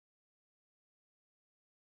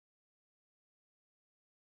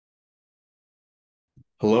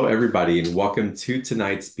Hello, everybody, and welcome to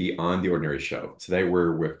tonight's Beyond the Ordinary show. Today,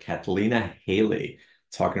 we're with Cathleena Haley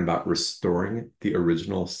talking about restoring the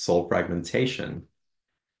original soul fragmentation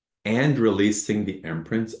and releasing the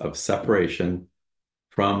imprints of separation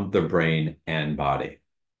from the brain and body.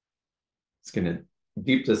 It's going to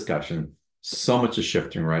deep discussion. So much is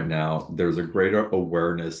shifting right now. There's a greater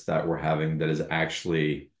awareness that we're having that is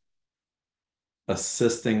actually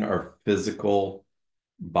assisting our physical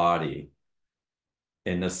body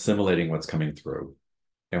in assimilating what's coming through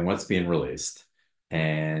and what's being released.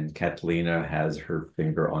 And Cathleena has her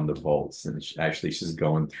finger on the pulse, and she's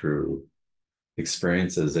going through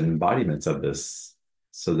experiences and embodiments of this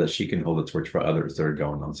so that she can hold the torch for others that are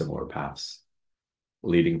going on similar paths,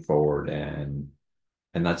 leading forward and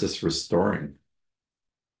not just restoring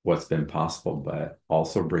what's been possible, but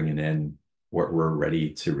also bringing in what we're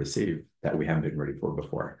ready to receive that we haven't been ready for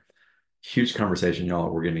before. Huge conversation, y'all.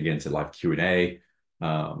 We're going to get into live Q&A.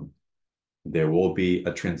 There will be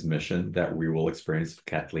a transmission that we will experience with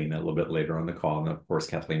Cathleena a little bit later on the call. And of course,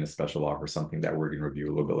 Cathleena's special offer, something that we're going to review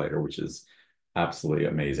a little bit later, which is absolutely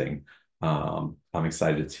amazing. I'm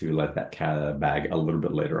excited to let that cat bag a little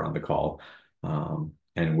bit later on the call.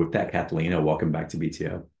 And with that, Cathleena, welcome back to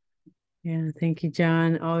BTO. Yeah, thank you,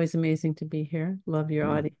 John. Always amazing to be here. Love your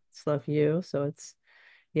Mm. audience, love you. So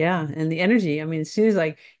yeah, and the energy. I mean, as soon as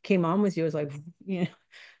I came on with you, it was like, you know,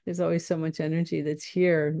 there's always so much energy that's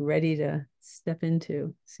here, ready to step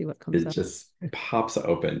into, see what comes It up. just pops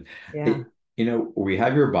open. Yeah. We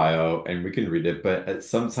have your bio and we can read it, but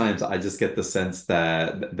sometimes I just get the sense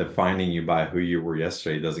that defining you by who you were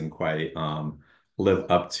yesterday doesn't quite live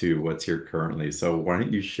up to what's here currently. So why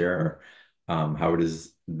don't you share how it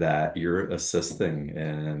is that you're assisting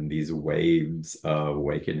in these waves of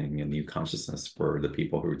awakening and new consciousness for the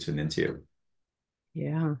people who tune into you?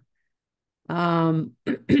 Yeah. Um,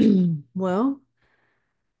 well,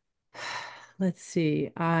 let's see.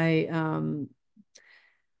 So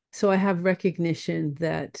I have recognition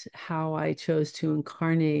that how I chose to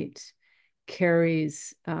incarnate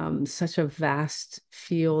carries such a vast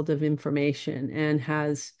field of information and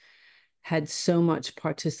has had so much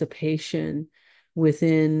participation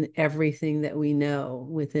within everything that we know,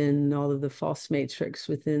 within all of the false matrix,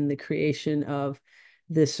 within the creation of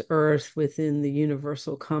this earth, within the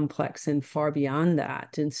universal complex, and far beyond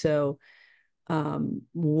that. And so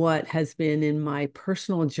what has been in my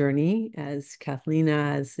personal journey as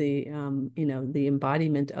Cathleena, as the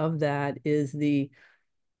embodiment of that is the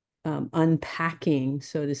unpacking,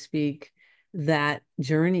 so to speak, that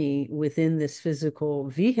journey within this physical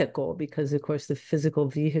vehicle, because of course the physical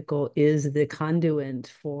vehicle is the conduit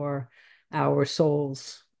for our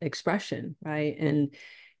soul's expression, right?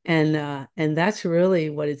 And that's really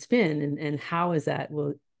what it's been. And how is that?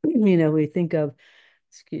 Well, we think of,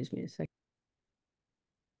 excuse me a second.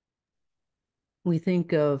 We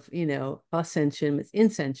think of, ascension with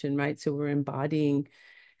ascension, right? So we're embodying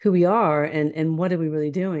who we are, and what are we really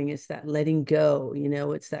doing? It's that letting go,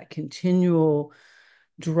 it's that continual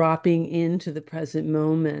dropping into the present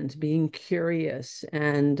moment, being curious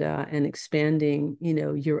and expanding,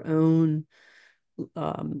 your own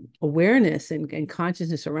awareness and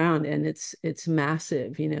consciousness around. And it's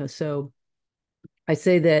massive, so I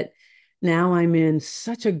say that now I'm in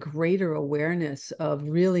such a greater awareness of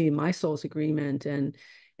really my soul's agreement, and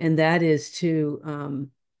that is to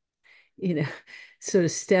you know sort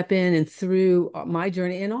of step in and through my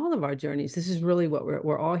journey and all of our journeys. This is really what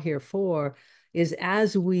we're all here for, is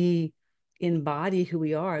as we embody who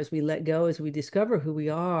we are, as we let go, as we discover who we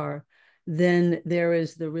are, then there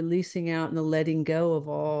is the releasing out and the letting go of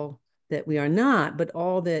all that we are not, but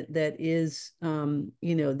all that is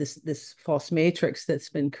this false matrix that's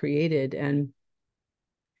been created. And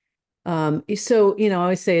so, I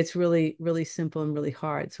always say it's really, really simple and really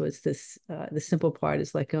hard. So it's this, the simple part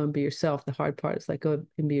is let go and be yourself. The hard part is let go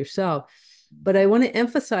and be yourself. But I want to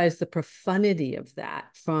emphasize the profundity of that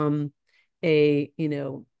from a,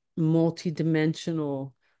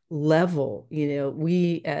 multidimensional level.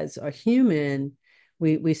 We as a human,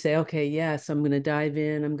 we say, okay, yes, I'm going to dive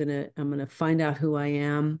in. I'm going to find out who I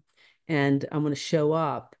am, and I'm going to show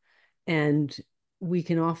up. And we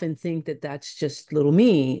can often think that that's just little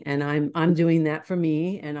me, and I'm doing that for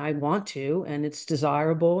me, and I want to, and it's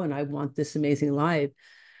desirable, and I want this amazing life.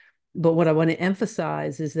 But what I want to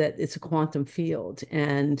emphasize is that it's a quantum field,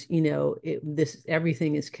 and this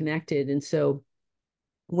everything is connected. And so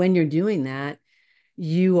when you're doing that,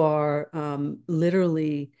 you are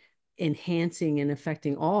literally enhancing and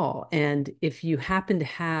affecting all. And if you happen to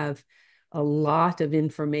have a lot of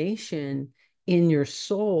information in your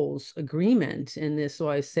soul's agreement, and this, so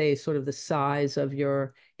I say, sort of the size of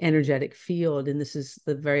your energetic field, and this is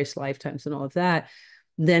the various lifetimes and all of that,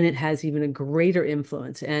 then it has even a greater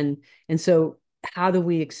influence. And so how do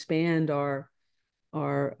we expand our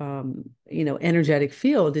energetic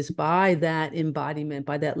field is by that embodiment,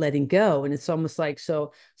 by that letting go. And it's almost like,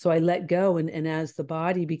 so I let go, and as the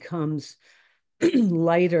body becomes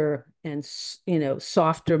lighter and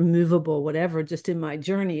softer, movable, whatever, just in my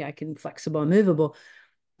journey I can flexible and movable,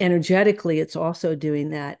 energetically it's also doing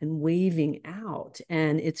that and waving out,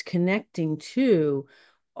 and it's connecting to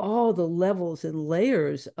all the levels and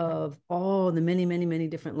layers of all the many, many, many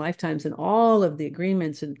different lifetimes, and all of the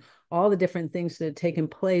agreements and all the different things that have taken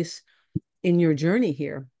place in your journey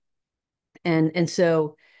here. And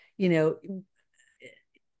so, you know,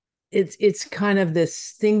 it's kind of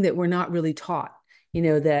this thing that we're not really taught,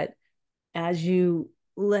 that as you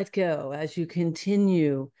let go, as you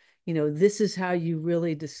continue, this is how you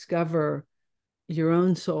really discover your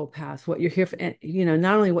own soul path, what you're here for,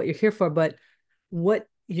 not only what you're here for, but what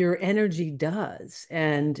your energy does,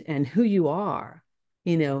 and who you are,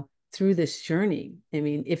 through this journey. I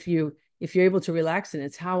mean, if you're able to relax in it,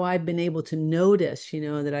 it's how I've been able to notice,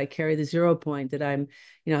 that I carry the 0 point, that I'm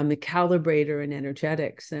the calibrator in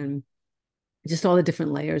energetics, and just all the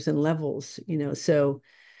different layers and levels, so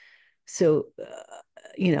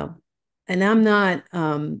you know and I'm not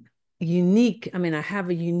unique. I mean, I have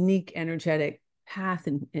a unique energetic path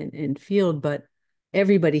and field, but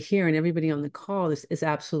everybody here and everybody on the call is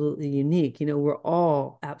absolutely unique. We're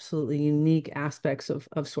all absolutely unique aspects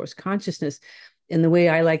of source consciousness. And the way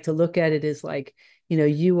I like to look at it is like,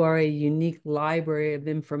 you are a unique library of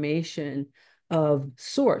information of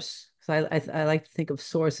source. So I like to think of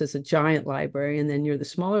source as a giant library, and then you're the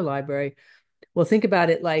smaller library. Well, think about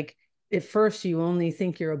it like, at first you only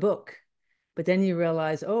think you're a book, but then you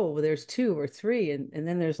realize, oh, well, there's two or three, and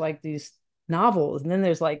then there's like these novels, and then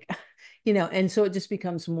there's like, and so it just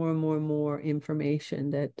becomes more and more and more information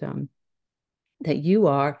that you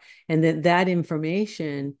are, and that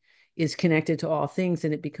information is connected to all things,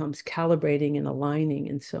 and it becomes calibrating and aligning,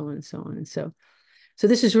 and so on and so on. And so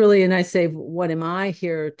this is really, and I say, what am I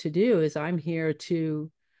here to do? Is I'm here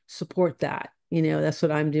to support that. That's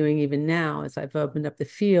what I'm doing even now, as I've opened up the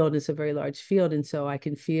field. It's a very large field. And so I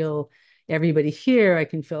can feel everybody here. I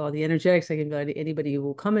can feel all the energetics. I can feel anybody who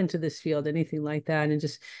will come into this field, anything like that. And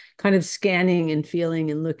just kind of scanning and feeling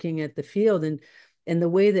and looking at the field. And the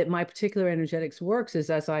way that my particular energetics works is,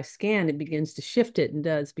 as I scan, it begins to shift it, and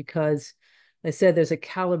does, because I said there's a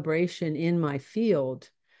calibration in my field.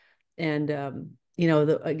 And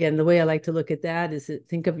again, the way I like to look at that is that,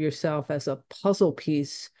 think of yourself as a puzzle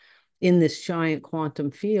piece in this giant quantum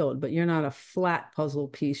field, but you're not a flat puzzle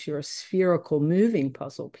piece. You're a spherical moving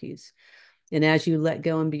puzzle piece. And as you let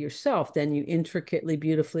go and be yourself, then you intricately,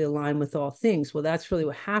 beautifully align with all things. Well, that's really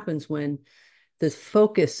what happens when the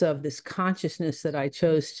focus of this consciousness that I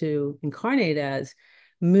chose to incarnate as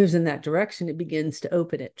moves in that direction. It begins to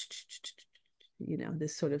open it,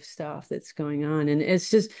 this sort of stuff that's going on. And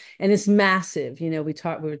it's massive. We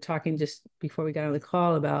were talking just before we got on the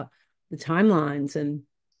call about the timelines, and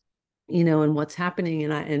what's happening.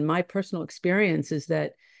 And my personal experience is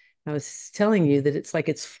that, I was telling you that it's like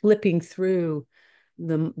it's flipping through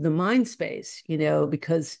the mind space,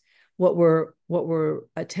 because what we're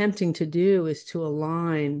attempting to do is to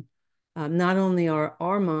align not only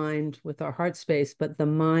our mind with our heart space, but the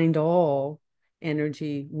mind all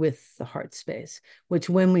energy with the heart space, which,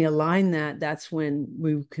 when we align that, that's when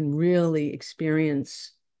we can really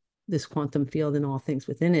experience this quantum field and all things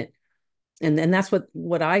within it. And that's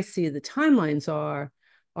what I see the timelines are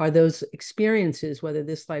those experiences, whether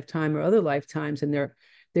this lifetime or other lifetimes, and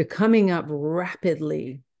they're coming up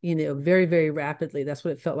rapidly, very, very rapidly. That's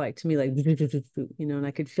what it felt like to me, like, and I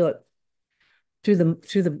could feel it through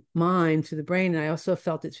the mind, through the brain, and I also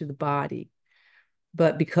felt it through the body.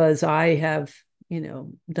 But because I have,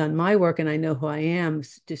 done my work and I know who I am,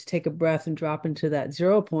 just take a breath and drop into that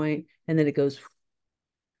 0 point, and then it goes,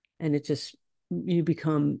 and it just, you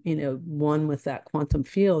become, one with that quantum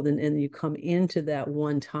field, and you come into that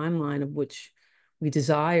one timeline of which we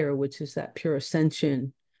desire, which is that pure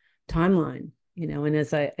ascension timeline. And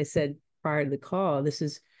as I said prior to the call,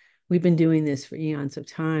 we've been doing this for eons of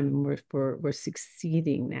time, and we're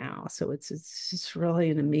succeeding now. So it's just really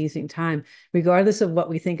an amazing time, regardless of what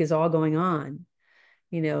we think is all going on.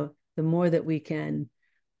 The more that we can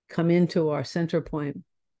come into our center point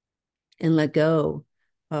and let go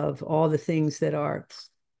of all the things that are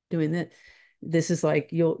doing that, this is like,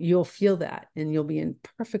 you'll feel that, and you'll be in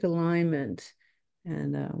perfect alignment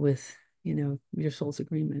and with your soul's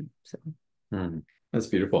agreement. So Hmm. That's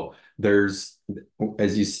beautiful. There's,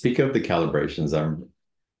 as you speak of the calibrations,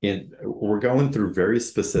 we're going through very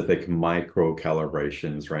specific micro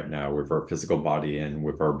calibrations right now with our physical body and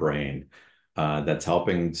with our brain, that's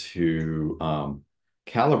helping to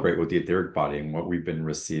calibrate with the etheric body and what we've been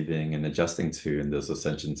receiving and adjusting to in those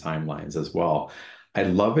ascension timelines as well. I'd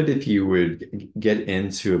love it if you would get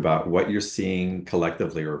into about what you're seeing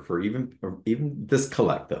collectively, or even this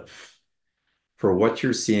collective, for what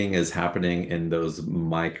you're seeing is happening in those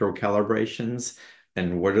micro calibrations,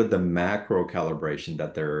 and what are the macro calibration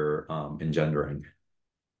that they're engendering.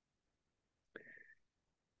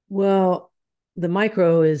 Well, the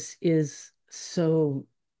micro is so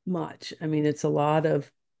much. I mean, it's a lot of,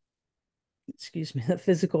 excuse me, the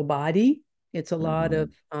physical body. It's a lot of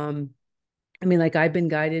Mhm. I mean, like I've been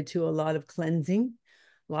guided to a lot of cleansing,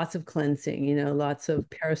 lots of cleansing, lots of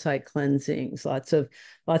parasite cleansings, lots of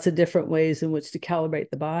different ways in which to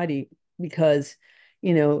calibrate the body because,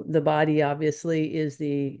 the body obviously is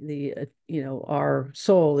our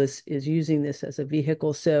soul is using this as a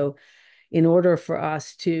vehicle. So in order for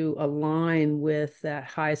us to align with that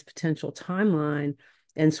highest potential timeline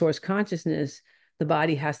and source consciousness, the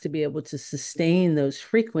body has to be able to sustain those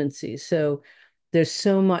frequencies. So there's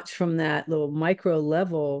so much from that little micro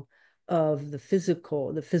level of the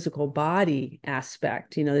physical body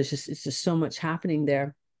aspect. It's just so much happening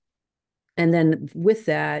there. And then with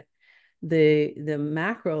that, the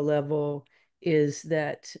macro level is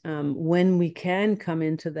that when we can come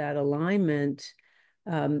into that alignment,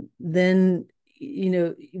 then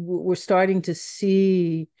we're starting to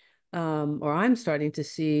see, or I'm starting to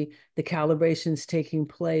see the calibrations taking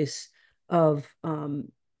place of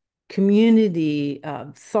community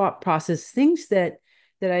thought process, things that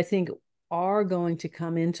I think are going to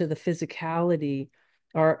come into the physicality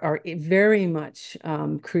are very much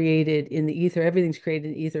created in the ether. Everything's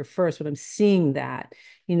created in ether first, but I'm seeing that,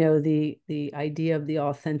 the idea of the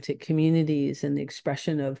authentic communities and the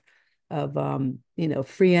expression of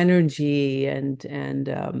free energy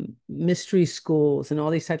and mystery schools and all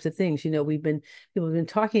these types of things. People have been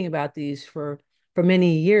talking about these for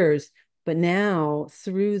many years, but now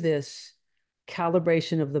through this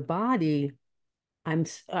calibration of the body,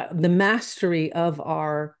 the mastery of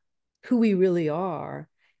our who we really are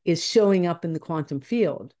is showing up in the quantum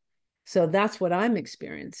field. So that's what I'm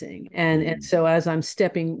experiencing. And Mhm. so as I'm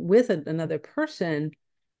stepping with another person,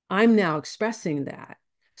 I'm now expressing that.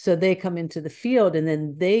 So they come into the field and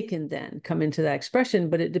then they can then come into that expression,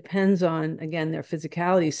 but it depends on, again, their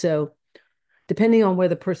physicality. So depending on where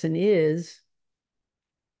the person is,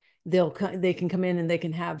 they can come in and they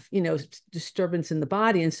can have disturbance in the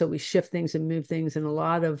body, and so we shift things and move things, and a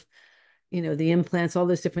lot of the implants, all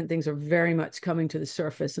those different things are very much coming to the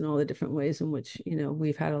surface, and all the different ways in which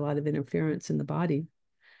we've had a lot of interference in the body.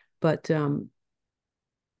 But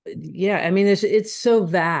yeah, I mean it's so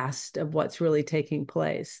vast of what's really taking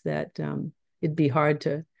place that it'd be hard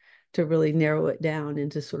to really narrow it down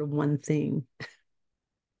into sort of one thing.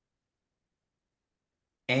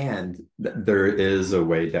 And there is a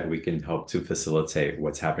way that we can help to facilitate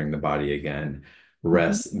what's happening in the body again. Mhm.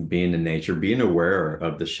 Rest, being in nature, being aware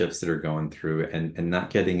of the shifts that are going through, and not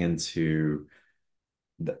getting into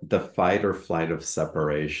the fight or flight of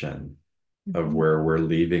separation, of Mhm. where we're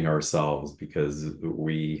leaving ourselves because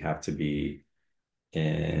we have to be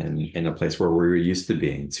in a place where we're used to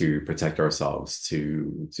being, to protect ourselves,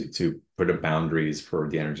 to put up boundaries for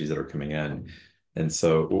the energies that are coming in. And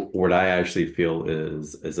so what I actually feel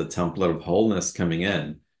is a template of wholeness coming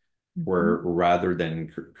in, where Mhm. rather than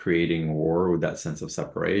creating war with that sense of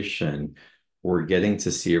separation, we're getting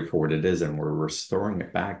to see it for what it is, and we're restoring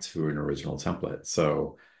it back to an original template.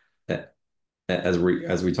 So as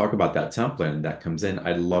we talk about that template and that comes in,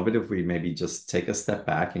 I'd love it if we maybe just take a step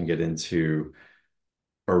back and get into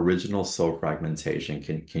original soul fragmentation.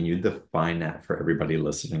 Can you define that for everybody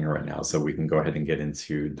listening right now, so we can go ahead and get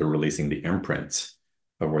into the releasing the imprint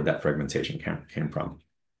of where that fragmentation came from?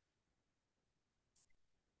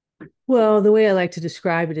 Well, the way I like to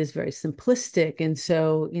describe it is very simplistic. And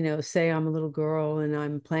so, say I'm a little girl and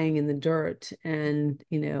I'm playing in the dirt, and,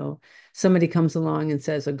 somebody comes along and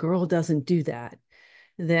says, a girl doesn't do that.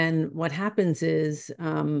 Then what happens is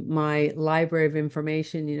my library of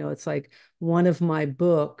information, it's like one of my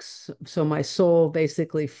books. So my soul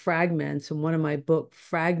basically fragments, and one of my book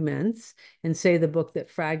fragments, and say the book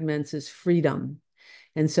that fragments is freedom.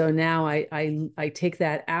 And so now I take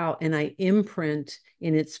that out and I imprint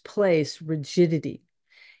in its place rigidity.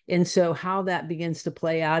 And so how that begins to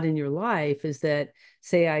play out in your life is that,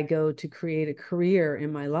 say I go to create a career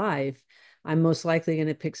in my life, I'm most likely going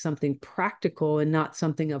to pick something practical and not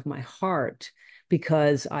something of my heart,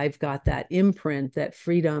 because I've got that imprint that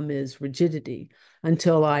freedom is rigidity.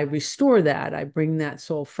 Until I restore that, I bring that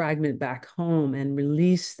soul fragment back home and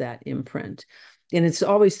release that imprint. And it's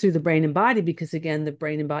always through the brain and body, because again, the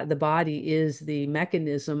brain and body, the body is the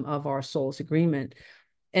mechanism of our soul's agreement.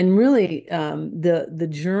 And really, the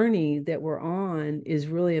journey that we're on is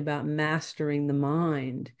really about mastering the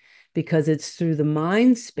mind, because it's through the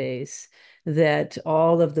mind space that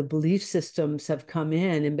all of the belief systems have come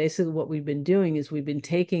in. And basically what we've been doing is we've been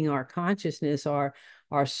taking our consciousness, our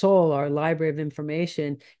soul, our library of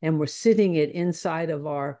information, and we're sitting it inside of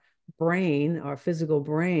our brain, our physical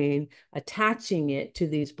brain, attaching it to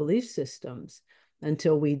these belief systems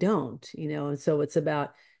until we don't, and so it's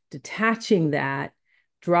about detaching that,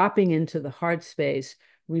 dropping into the heart space,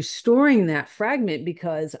 restoring that fragment.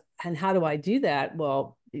 Because, and how do I do that?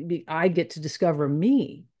 Well, I get to discover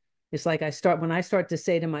me. It's like when I start to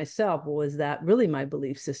say to myself, well, is that really my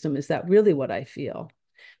belief system? Is that really what I feel?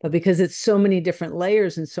 But because it's so many different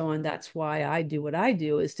layers and so on, that's why I do what I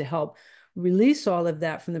do, is to help release all of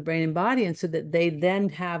that from the brain and body. And so that they then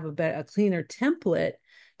have a cleaner template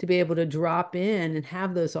to be able to drop in and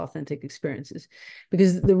have those authentic experiences.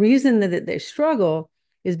 Because the reason that they struggle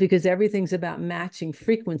is because everything's about matching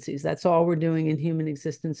frequencies. That's all we're doing in human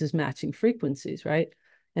existence, is matching frequencies, right?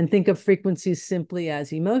 And think of frequencies simply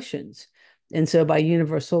as emotions. And so by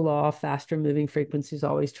universal law, faster moving frequencies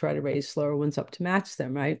always try to raise slower ones up to match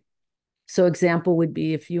them, right? So example would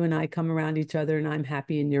be, if you and I come around each other and I'm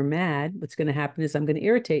happy and you're mad, what's going to happen is I'm going to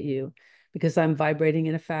irritate you, because I'm vibrating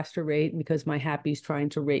at a faster rate, and because my happy is trying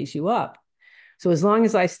to raise you up. So as long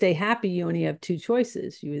as I stay happy, you only have two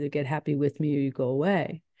choices. You either get happy with me or you go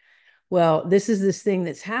away. Well, this is this thing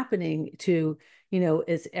that's happening to,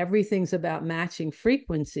 it's everything's about matching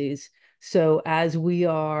frequencies. So as we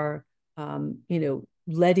are,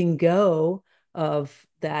 letting go of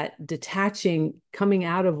that, detaching, coming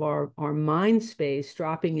out of our mind space,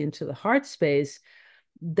 dropping into the heart space,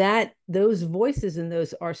 that those voices and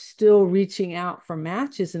those are still reaching out for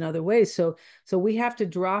matches in other ways. So we have to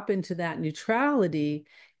drop into that neutrality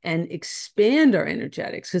and expand our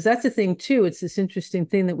energetics, because that's the thing too. It's this interesting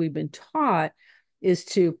thing that we've been taught, is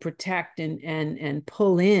to protect and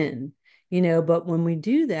pull in, but when we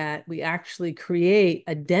do that, we actually create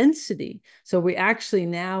a density. So we actually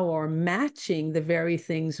now are matching the very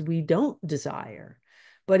things we don't desire.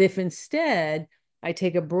 But if instead I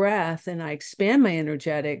take a breath and I expand my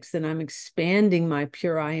energetics, then I'm expanding my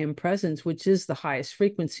pure I am presence, which is the highest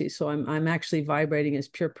frequency. So I'm actually vibrating as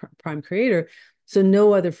pure prime creator. So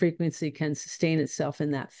no other frequency can sustain itself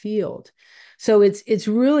in that field. So it's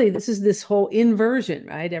really, this whole inversion,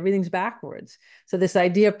 right? Everything's backwards. So this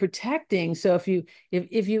idea of protecting. So if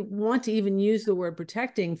you want to even use the word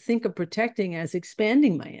protecting, think of protecting as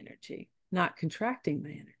expanding my energy, not contracting my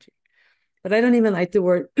energy. But I don't even like the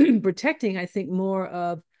word protecting. I think more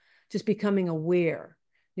of just becoming aware.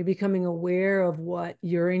 You're becoming aware of what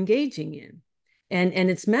you're engaging in. And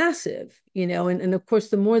it's massive, and of course,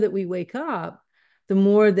 the more that we wake up, the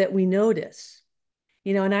more that we notice,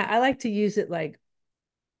 and I like to use it like,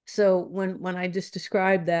 so when I just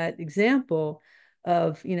described that example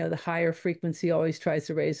of, the higher frequency always tries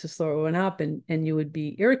to raise the slower one up, and you would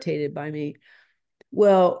be irritated by me.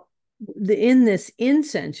 Well, in this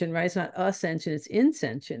inscension, right? It's not ascension, it's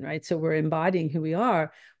inscension, right? So we're embodying who we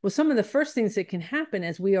are. Well, some of the first things that can happen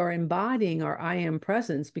as we are embodying our I am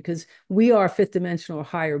presence, because we are fifth dimensional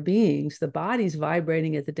higher beings, the body's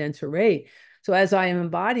vibrating at the denser rate. So as I am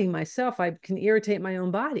embodying myself, I can irritate my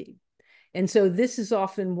own body. And so this is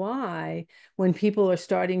often why when people are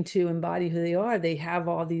starting to embody who they are, they have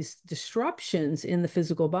all these disruptions in the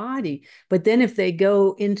physical body. But then if they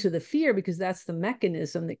go into the fear, because that's the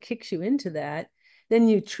mechanism that kicks you into that, then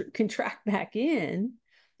you contract back in,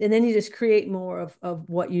 and then you just create more of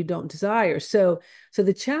what you don't desire. So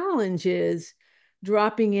the challenge is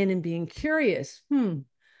dropping in and being curious.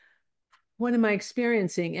 What am I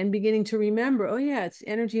experiencing? And beginning to remember, oh yeah, it's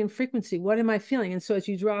energy and frequency. What am I feeling? And so as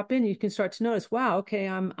you drop in, you can start to notice, wow, okay,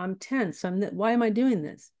 I'm tense. Why am I doing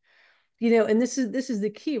this? And this is the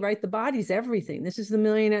key, right? The body's everything. This is the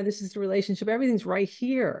millionaire, this is the relationship, everything's right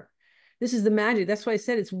here. This is the magic. That's why I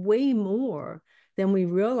said it's way more than we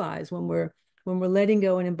realize when we're letting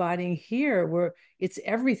go and embodying here, where it's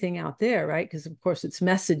everything out there, right? Because of course it's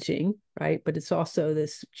messaging, right? But it's also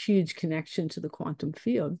this huge connection to the quantum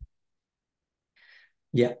field.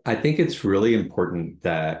 Yeah, I think it's really important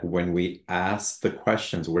that when we ask the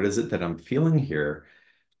questions, what is it that I'm feeling here?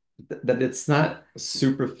 That it's not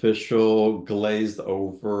superficial, glazed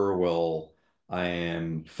over, well, I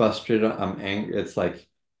am frustrated, I'm angry. It's like,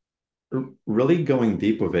 really going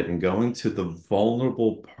deep with it and going to the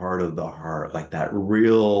vulnerable part of the heart, like that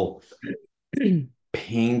real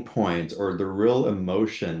pain point or the real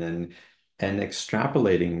emotion, and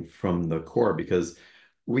extrapolating from the core, because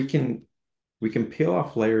we can we can peel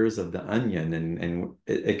off layers of the onion, and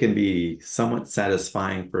it can be somewhat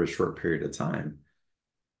satisfying for a short period of time.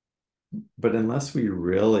 But unless we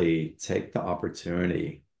really take the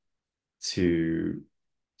opportunity to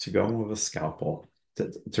go in with a scalpel,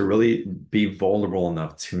 to really be vulnerable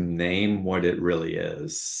enough to name what it really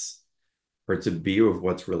is, or to be with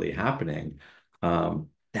what's really happening,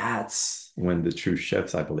 that's when the true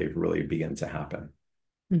shifts, I believe, really begin to happen.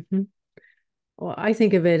 Mhm. Well, I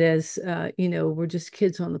think of it as, we're just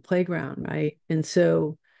kids on the playground, right? And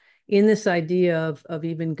so, in this idea of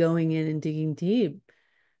even going in and digging deep,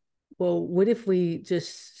 well, what if we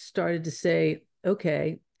just started to say,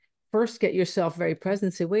 okay, first get yourself very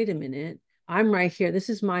present, say, wait a minute, I'm right here. This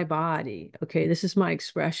is my body. Okay, this is my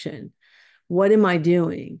expression. What am I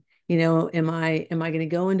doing? Am I going to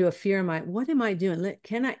go into a fear? What am I doing?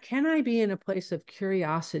 Can I be in a place of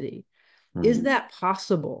curiosity? Is Hmm. that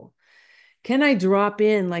possible? Can I drop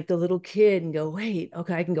in like the little kid and go, wait,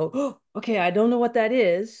 okay, I can go, oh, okay, I don't know what that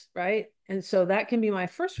is, right? And so that can be my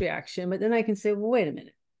first reaction, but then I can say, well, wait a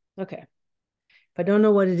minute. Okay, if I don't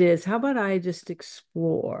know what it is, how about I just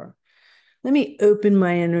explore? Let me open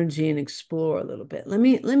my energy and explore a little bit. Let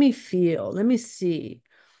me feel, let me see.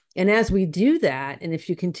 And as we do that, and if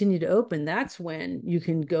you continue to open, that's when you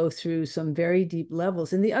can go through some very deep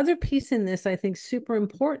levels. And the other piece in this, I think, super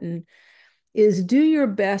important is do your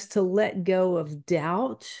best to let go of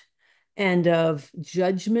doubt and of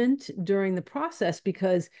judgment during the process,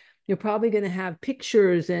 because you're probably going to have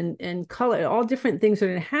pictures and color, all different things are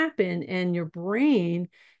going to happen, and your brain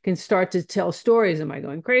can start to tell stories. Am I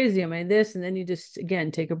going crazy? Am I this? And then you just,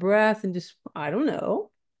 again, take a breath and just, I don't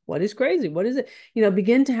know. What is crazy? What is it?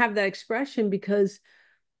 Begin to have that expression, because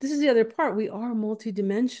this is the other part. We are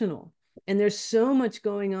multidimensional, and there's so much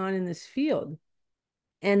going on in this field.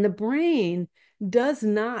 And the brain does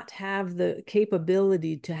not have the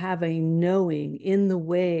capability to have a knowing in the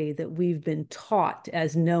way that we've been taught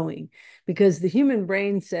as knowing, because the human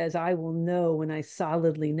brain says, I will know when I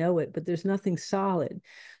solidly know it, but there's nothing solid.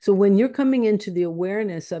 So when you're coming into the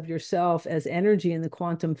awareness of yourself as energy in the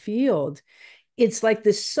quantum field, it's like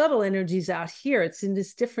this subtle energies out here. It's in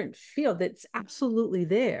this different field that's absolutely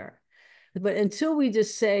there. But until we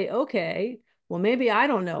just say, okay, well, maybe I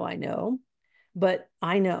don't know, I know, but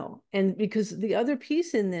I know. And because the other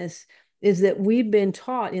piece in this is that we've been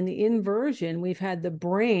taught in the inversion, we've had the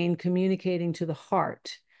brain communicating to the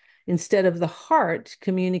heart instead of the heart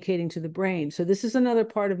communicating to the brain. So this is another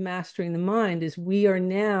part of mastering the mind, is we are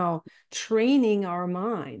now training our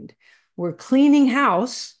mind. We're cleaning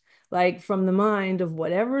house, like from the mind of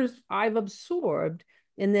whatever I've absorbed,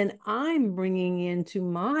 and then I'm bringing into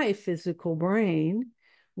my physical brain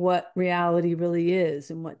what reality really is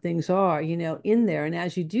and what things are, in there. And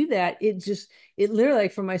as you do that, it literally,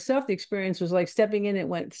 like for myself, the experience was like stepping in,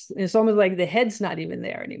 it's almost like the head's not even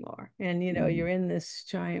there anymore. And, you're in this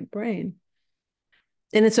giant brain.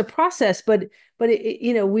 And it's a process, but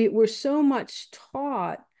we're so much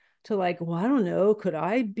taught to like, well, I don't know, could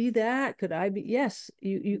I be that? Could I be? Yes,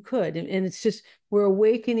 you could. And it's just, we're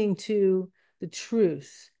awakening to the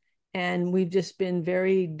truth. And we've just been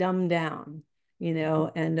very dumbed down,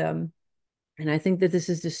 and I think that this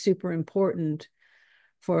is just super important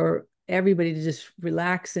for everybody to just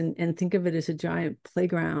relax and think of it as a giant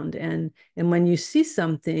playground. And when you see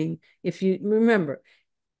something, if you remember,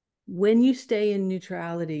 when you stay in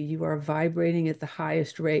neutrality, you are vibrating at the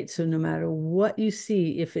highest rate. So no matter what you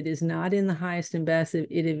see, if it is not in the highest and best,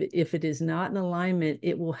 if it is not in alignment,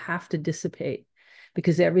 it will have to dissipate,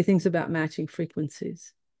 because everything's about matching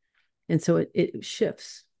frequencies. And so it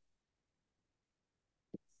shifts.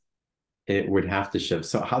 It would have to shift.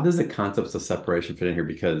 So how does the concepts of separation fit in here?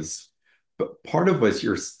 Because part of what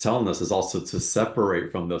you're telling us is also to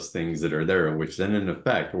separate from those things that are there, which then in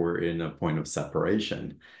effect, we're in a point of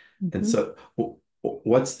separation. And Mhm. so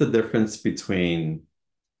what's the difference between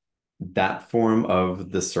that form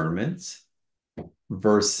of discernment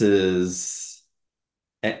versus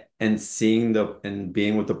and seeing the and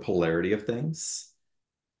being with the polarity of things,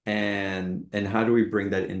 and how do we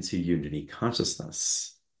bring that into unity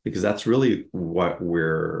consciousness, because that's really what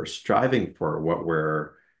we're striving for, what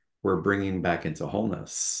we're bringing back into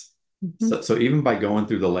wholeness. Mhm. So even by going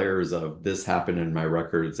through the layers of this happened in my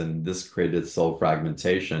records and this created soul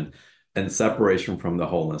fragmentation and separation from the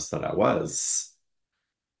wholeness that I was,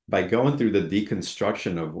 by going through the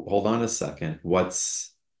deconstruction of, hold on a second,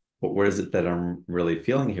 what's but what is it that I'm really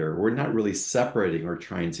feeling here? We're not really separating or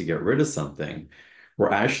trying to get rid of something.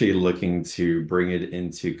 We're actually looking to bring it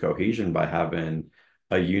into cohesion by having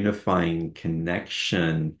a unifying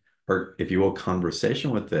connection, or if you will,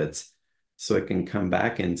 conversation with it, so it can come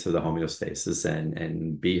back into the homeostasis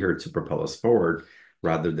and be here to propel us forward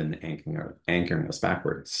rather than anchoring us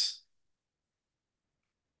backwards.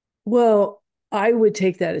 Well, I would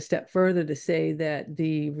take that a step further to say that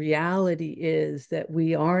the reality is that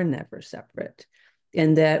we are never separate,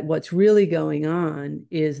 and that what's really going on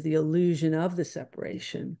is the illusion of the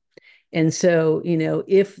separation. And so,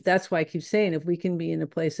 if that's why I keep saying, if we can be in a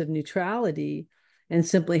place of neutrality and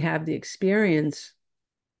simply have the experience,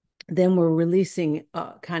 then we're releasing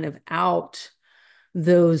kind of out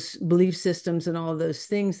those belief systems and all those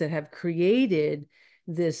things that have created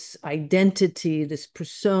this identity, this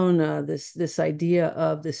persona, this idea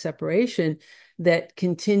of the separation that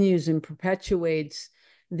continues and perpetuates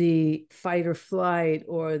the fight or flight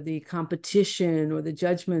or the competition or the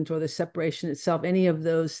judgment or the separation itself, any of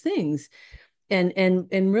those things. And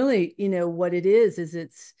really, what it is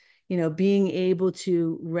it's, being able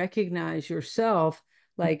to recognize yourself,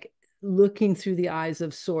 like looking through the eyes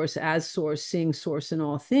of source as source, seeing source in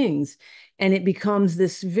all things. And it becomes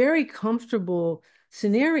this very comfortable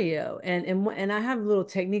scenario. And I have little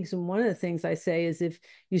techniques. And one of the things I say is, if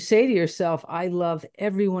you say to yourself, I love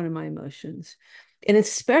every one of my emotions. And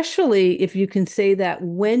especially if you can say that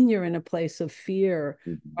when you're in a place of fear,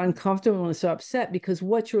 uncomfortable, and so upset, because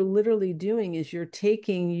what you're literally doing is you're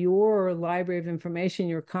taking your library of information,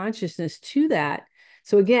 your consciousness, to that.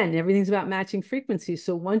 So again, everything's about matching frequencies.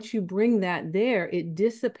 So once you bring that there, it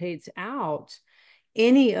dissipates out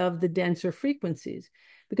any of the denser frequencies.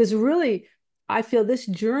 Because really, I feel this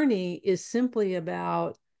journey is simply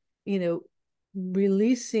about, you know,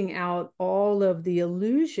 releasing out all of the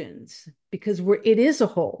illusions, because it is a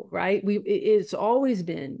whole, right? It's always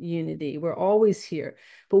been unity. We're always here,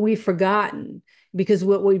 but we've forgotten, because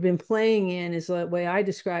what we've been playing in is, the way I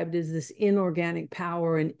described, is this inorganic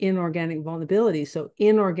power and inorganic vulnerability. So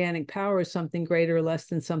inorganic power is something greater or less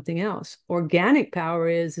than something else. Organic power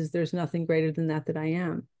is there's nothing greater than that I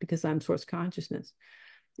am, because I'm source consciousness.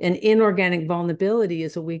 And inorganic vulnerability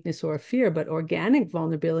is a weakness or a fear, but organic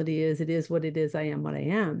vulnerability is, it is what it is, I am what I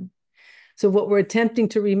am. So what we're attempting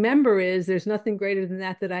to remember is, there's nothing greater than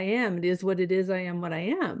that I am. It is what it is, I am what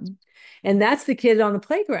I am. And that's the kid on the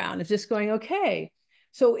playground. It's just going, okay,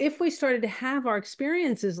 so if we started to have our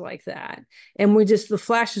experiences like that, and we just, the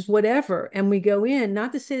flashes, whatever, and we go in,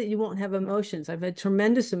 not to say that you won't have emotions. I've had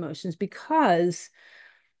tremendous emotions, because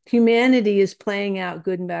humanity is playing out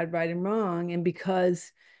good and bad, right and wrong. And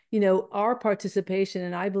because, our participation,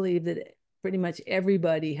 and I believe that pretty much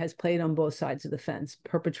everybody has played on both sides of the fence,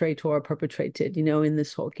 perpetrator, perpetrated, in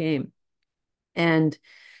this whole game. And,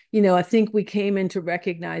 I think we came into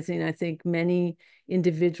recognizing, I think many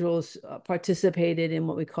individuals participated in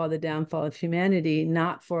what we call the downfall of humanity,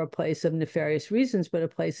 not for a place of nefarious reasons, but a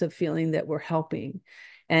place of feeling that we're helping.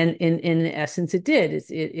 And in essence, it did.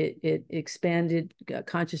 It expanded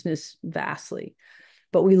consciousness vastly.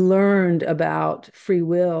 But we learned about free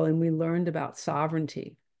will, and we learned about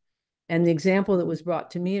sovereignty. And the example that was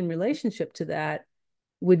brought to me in relationship to that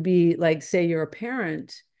would be, like, say you're a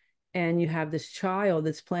parent and you have this child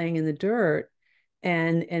that's playing in the dirt,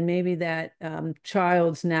 and maybe that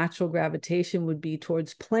child's natural gravitation would be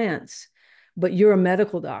towards plants, but you're a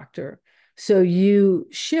medical doctor. So you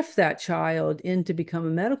shift that child in to become a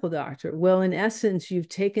medical doctor. Well, in essence, you've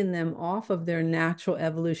taken them off of their natural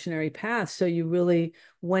evolutionary path. So you really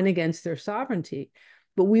went against their sovereignty,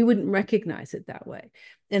 but we wouldn't recognize it that way.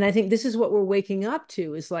 And I think this is what we're waking up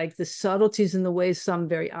to, is like the subtleties in the ways, some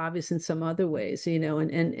very obvious in some other ways,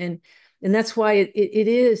 and that's why it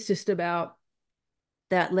is just about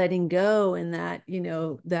that letting go, and that,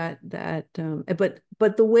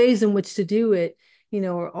 but the ways in which to do it,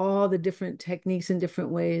 are all the different techniques and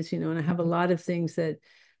different ways, and I have a lot of things that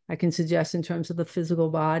I can suggest in terms of the physical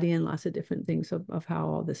body, and lots of different things of how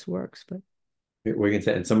all this works. But We can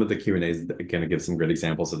say, and some of the Q&As are going to give some good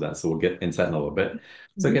examples of that. So we'll get into that in a little bit.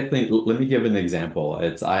 So Mhm. let me give an example.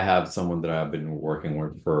 I have someone that I've been working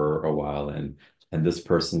with for a while, and this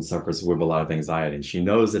person suffers with a lot of anxiety, and she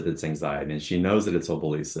knows that it's anxiety, and she knows that it's her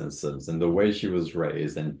belief systems and the way she was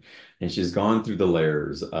raised, and she's gone through the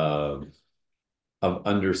layers of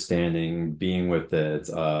understanding, being with it,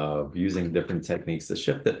 of using different techniques to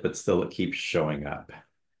shift it, but still it keeps showing up.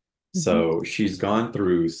 Mhm. So she's gone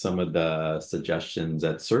through some of the suggestions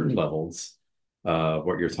at certain levels of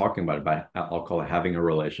what you're talking about, I'll call it having a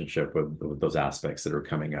relationship with those aspects that are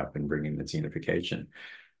coming up and bringing this unification.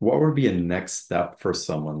 What would be a next step for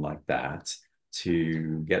someone like that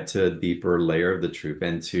to get to a deeper layer of the truth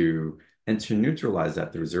and to neutralize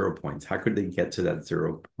that through 0 points? How could they get to that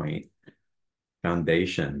 0 point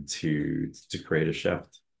foundation to create a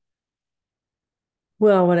shift?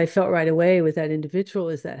 Well, what I felt right away with that individual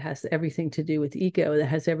is that has everything to do with ego, that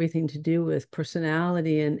has everything to do with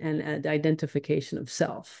personality and identification of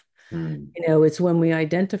self. Mm, It's when we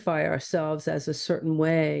identify ourselves as a certain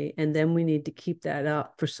way, and then we need to keep that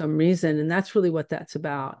up for some reason. And that's really what that's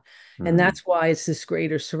about. And mm, that's why it's this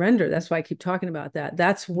greater surrender. That's why I keep talking about that.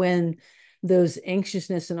 That's when those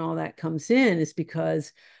anxiousness and all that comes in, is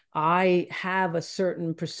because I have a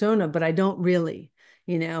certain persona, but I don't really.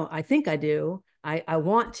 I think I do. I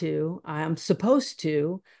want to. I'm supposed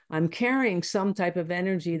to. I'm carrying some type of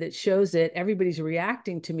energy that shows it. Everybody's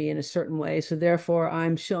reacting to me in a certain way. So therefore,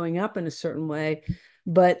 I'm showing up in a certain way,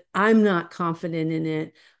 but I'm not confident in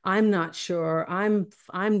it. I'm not sure. I'm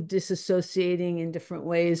disassociating in different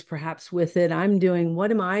ways, perhaps with it. I'm doing, what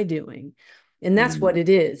am I doing? And that's mm, what it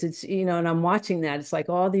is. It's, and I'm watching that. It's like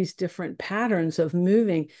all these different patterns of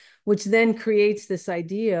moving, which then creates this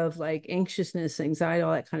idea of like anxiousness, anxiety,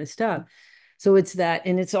 all that kind of stuff. So it's that,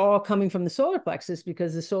 and it's all coming from the solar plexus,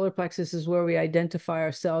 because the solar plexus is where we identify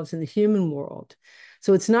ourselves in the human world.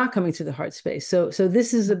 So it's not coming through the heart space. So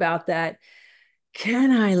this is about that.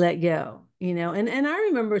 Can I let go? And I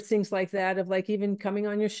remember things like that, of like even coming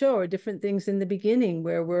on your show, or different things in the beginning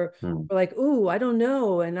where mm, we're like, ooh, I don't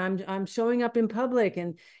know, and I'm showing up in public,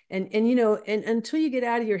 and and until you get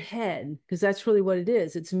out of your head, because that's really what it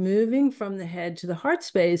is. It's moving from the head to the heart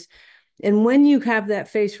space. And when you have that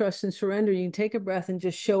faith, trust, and surrender, you can take a breath and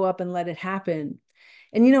just show up and let it happen.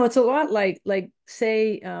 And it's a lot like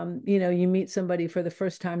say you meet somebody for the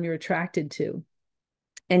first time you're attracted to,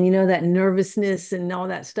 and that nervousness and all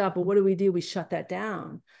that stuff. But what do? We shut that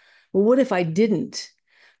down. Well, what if I didn't?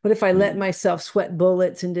 What if I let mm, myself sweat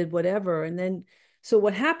bullets and did whatever? And then, so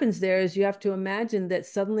what happens there is you have to imagine that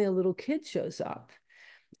suddenly a little kid shows up,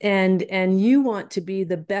 and you want to be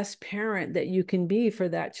the best parent that you can be for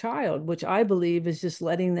that child, which I believe is just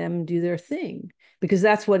letting them do their thing, because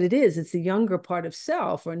that's what it is. It's the younger part of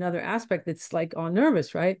self, or another aspect that's like all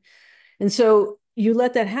nervous, right? And so you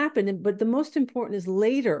let that happen. But the most important is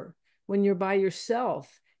later, when you're by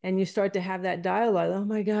yourself and you start to have that dialogue. Oh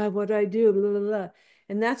my God, what do I do? Blah, blah, blah.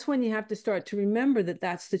 And that's when you have to start to remember that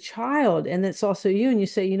that's the child, and that's also you. And you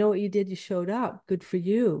say, you know what you did? You showed up. Good for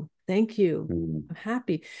you. Thank you. mm, I'm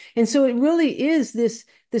happy. And so it really is this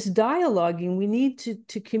dialoguing. We need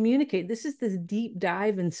to communicate. This is this deep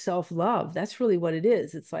dive in self-love. That's really what it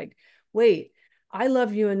is. It's like, wait, I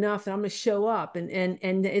love you enough, and I'm going to show up. And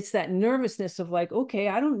it's that nervousness of like, okay,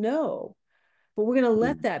 I don't know, but we're going to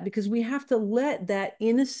let mm, that, because we have to let that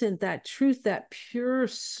innocent, that truth, that pure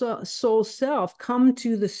soul self come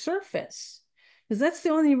to the surface, because that's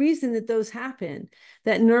the only reason that those happen.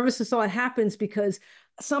 That nervousness, all it happens because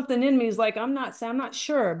something in me is like, I'm not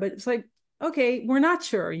sure, but it's like, okay, we're not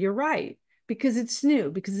sure. You're right. Because it's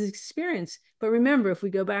new, because it's experience. But remember, if we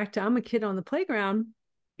go back to I'm a kid on the playground,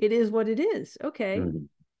 it is what it is. Okay. mm,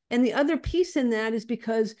 And the other piece in that is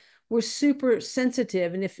because we're super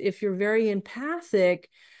sensitive. And if you're very empathic,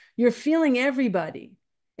 you're feeling everybody.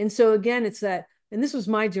 And so again, it's that, and this was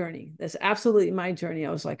my journey. That's absolutely my journey.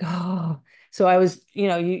 I was like, oh, so I was,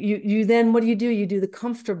 you then what do? You do the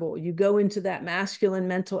comfortable. You go into that masculine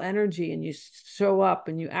mental energy, and you show up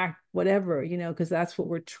and you act whatever, because that's what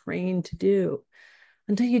we're trained to do,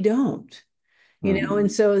 until you don't. mm,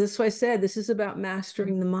 And so that's why I said this is about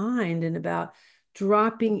mastering the mind, and about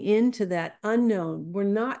dropping into that unknown. We're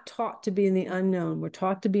not taught to be in the unknown, we're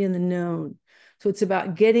taught to be in the known. So it's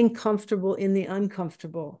about getting comfortable in the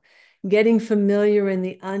uncomfortable, getting familiar in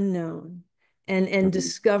the unknown, and mm,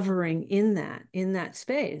 discovering in that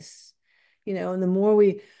space. And the more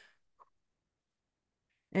we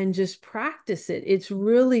and just practice it. It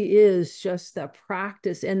really is just the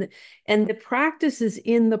practice. And the practice is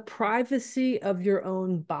in the privacy of your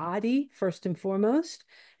own body, first and foremost,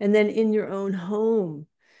 and then in your own home.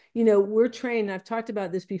 We're trained, I've talked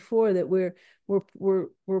about this before, that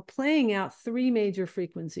we're playing out three major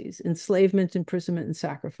frequencies: enslavement, imprisonment, and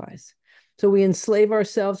sacrifice. So we enslave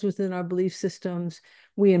ourselves within our belief systems,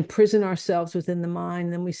 we imprison ourselves within the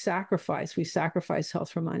mind, then we sacrifice health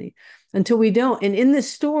for money, until we don't. And in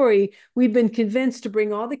this story, we've been convinced to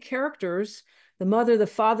bring all the characters, the mother, the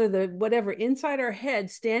father, the whatever, inside our head,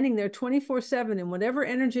 standing there 24/7 in whatever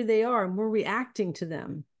energy they are, and we're reacting to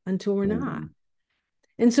them until we're not. mm,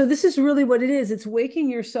 And so this is really what it is. It's waking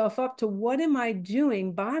yourself up to, what am I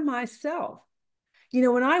doing by myself?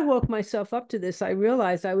 When I woke myself up to this, I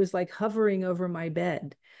realized I was like hovering over my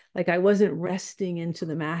bed, like I wasn't resting into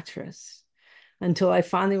the mattress. until I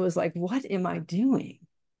finally was like, what am I doing?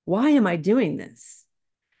 Why am I doing this?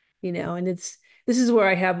 And this is where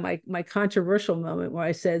I have my controversial moment where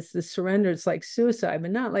I said it's the surrender, it's like suicide,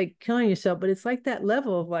 but not like killing yourself, but it's like that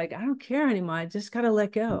level of like, I don't care anymore. I just got to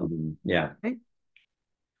let go. Yeah. Right.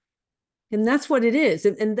 And that's what it is.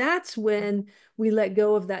 And that's when we let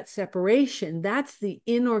go of that separation. That's the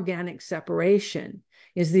inorganic separation,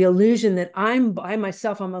 is the illusion that I'm by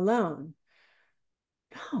myself, I'm alone.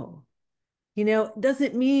 No, it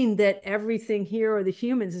doesn't mean that everything here are the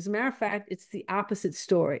humans. As a matter of fact, it's the opposite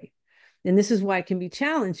story. And this is why it can be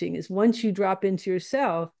challenging, is once you drop into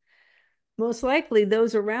yourself, most likely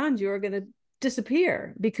those around you are going to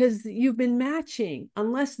disappear because you've been matching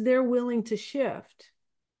unless they're willing to shift.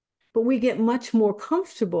 But we get much more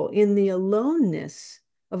comfortable in the aloneness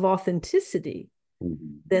of authenticity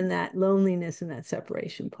Mhm. than that loneliness and that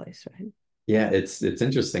separation place, right? Yeah, it's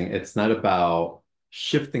interesting. It's not about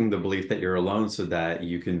shifting the belief that you're alone so that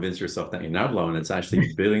you convince yourself that you're not alone. It's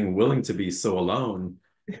actually being willing to be so alone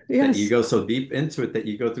that you Yes, go so deep into it that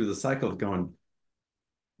you go through the cycle of going,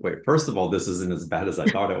 wait, first of all, this isn't as bad as I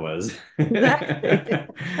thought it was. exactly.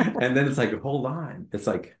 And then it's like, hold on. It's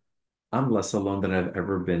like, I'm less alone than I've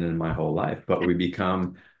ever been in my whole life. But we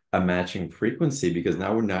become a matching frequency because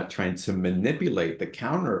now we're not trying to manipulate the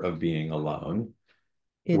counter of being alone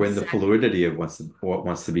when the Exactly. fluidity of what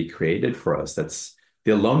wants to be created for us. That's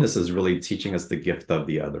the aloneness is really teaching us the gift of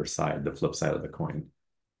the other side, the flip side of the coin.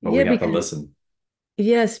 But Yeah, we have to because listen.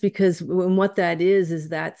 yes, because when what that is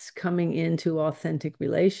that's coming into authentic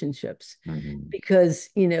relationships. Mhm. Because,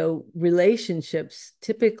 relationships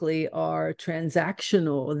typically are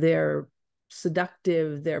transactional, they're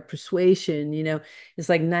seductive, they're persuasion, it's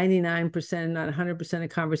like 99%, not 100% of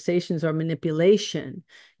conversations are manipulation.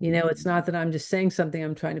 It's not that I'm just saying something,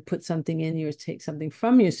 I'm trying to put something in you or take something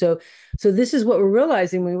from you. So this is what we're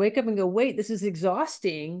realizing when we wake up and go, wait, this is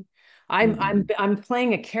exhausting. I'm I'm Mhm. I'm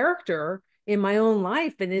playing a character in my own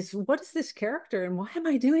life, and is what is this character and why am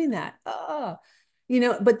I doing that?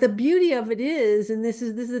 But the beauty of it is, and this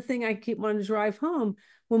is the thing I keep wanting to drive home,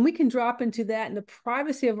 when we can drop into that in the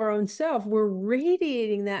privacy of our own self, we're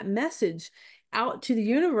radiating that message out to the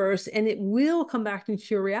universe, and it will come back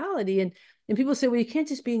into your reality. And people say, well, you can't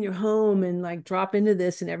just be in your home and like drop into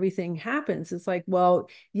this and everything happens. It's like, well,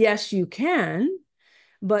 yes, you can,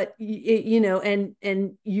 but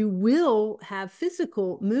and you will have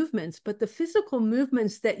physical movements, but the physical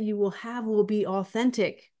movements that you will have will be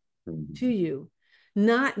authentic to Mhm. you,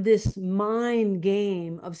 not this mind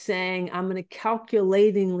game of saying, I'm going to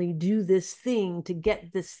calculatingly do this thing to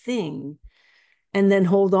get this thing and then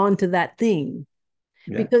hold on to that thing.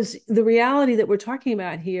 Yeah. Because the reality that we're talking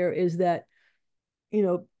about here is that, you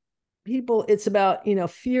know, people, it's about,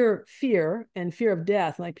 fear and fear of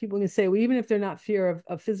death. Like people can say, well, even if they're not fear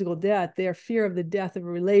of physical death, they're fear of the death of a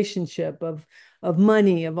relationship, of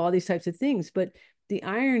money, of all these types of things. But the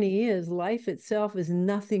irony is life itself is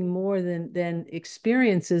nothing more than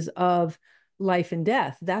experiences of life and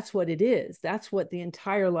death. That's what it is. That's what the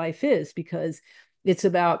entire life is, because it's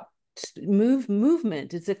about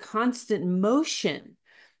movement. It's a constant motion.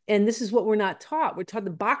 And this is what we're not taught. We're taught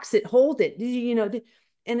to box it, hold it,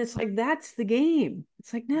 and it's like, that's the game.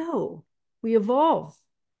 It's like, no, we evolve,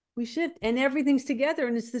 we shift, and everything's together.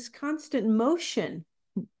 And it's this constant motion,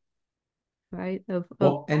 right? Of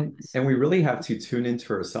Well, and we really have to tune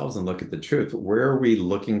into ourselves and look at the truth. Where are we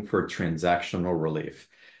looking for transactional relief?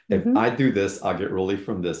 If mm-hmm. I do this, I'll get relief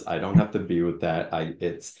from this. I don't have to be with that.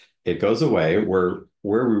 It goes away. Where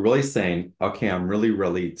we're really saying, okay, I'm really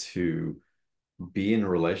ready to be in a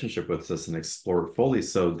relationship with this and explore it fully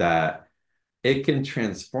so that it can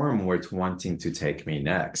transform where it's wanting to take me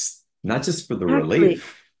next. Not just for the Exactly.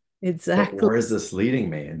 relief, but Exactly. where is this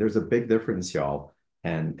leading me? And there's a big difference, y'all.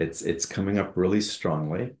 And it's coming up really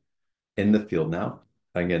strongly in the field now.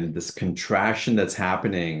 Again, this contraction that's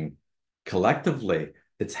happening collectively,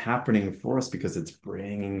 it's happening for us because it's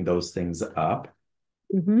bringing those things up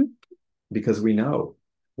Mm-hmm. because we know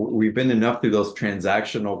we've been enough through those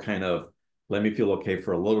transactional kind of let me feel okay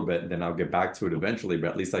for a little bit, and then I'll get back to it eventually, but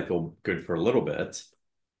at least I feel good for a little bit.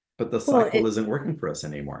 But the Well, cycle isn't working for us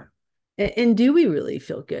anymore. and do we really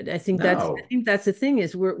feel good? I No. think that's the thing,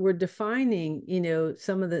 is we're defining,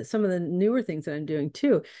 some of the newer things that I'm doing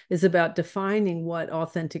too is about defining what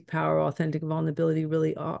authentic power, authentic vulnerability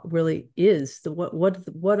really is.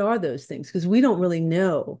 What are those things? Because we don't really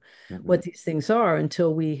know what Mm-mm. these things are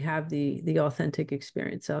until we have the authentic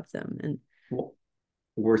experience of them. And Well,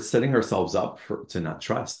 we're setting ourselves up to not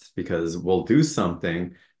trust because we'll do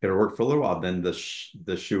something, it'll work for a little while, then the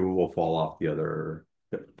shoe will fall off the other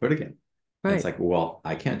foot again. And it's Right. like, well,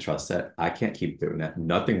 I can't trust it. I can't keep doing it.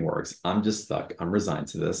 Nothing works. I'm just stuck. I'm resigned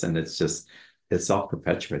to this. And it's just, it's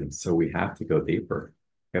self-perpetuating. So we have to go deeper.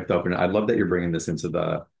 We have to open it. I love that you're bringing this into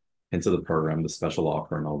the program, the special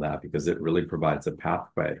offer and all that, because it really provides a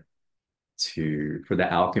pathway for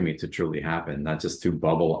the alchemy to truly happen, not just to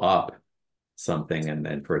bubble up something and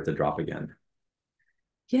then for it to drop again.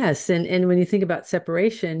 Yes, and when you think about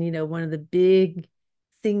separation, one of the big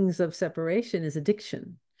things of separation is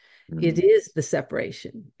addiction. It Mm, is the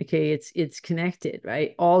separation. Okay, it's connected,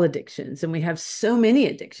 right? All addictions, and we have so many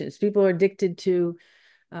addictions. People are addicted to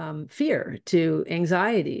fear, to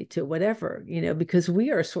anxiety, to whatever, because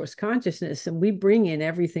we are source consciousness and we bring in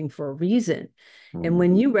everything for a reason. And mm,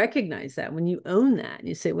 when you recognize that, when you own that, and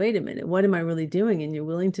you say, wait a minute, what am I really doing? And you're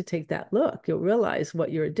willing to take that look, you'll realize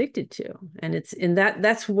what you're addicted to. And it's in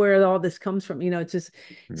that's where all this comes from. It's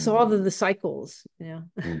all mm, of the cycles,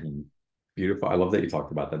 mm. Beautiful. I love that you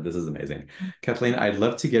talked about that. This is amazing. Kathleen, I'd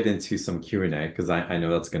love to get into some Q&A because I know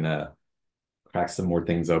that's gonna crack some more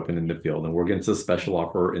things open in the field. And we're getting to a special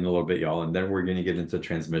offer in a little bit, y'all. And then we're going to get into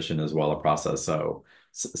transmission as well, a process. So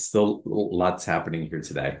still lots happening here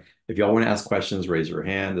today. If y'all want to ask questions, raise your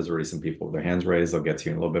hand. There's already some people with their hands raised. I'll get to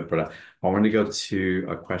you in a little bit. But I want to go to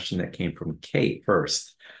a question that came from Kate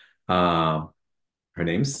first. Um, Her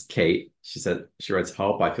name's Kate. She writes,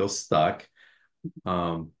 help, I feel stuck.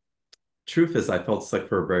 Um, Truth is, I felt stuck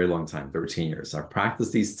for a very long time, 13 years. I've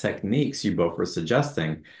practiced these techniques you both were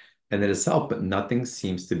suggesting, and it has helped, but nothing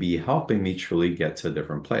seems to be helping me truly get to a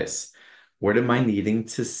different place. What am I needing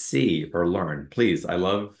to see or learn? Please, I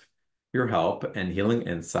love your help and healing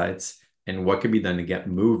insights, and what can be done to get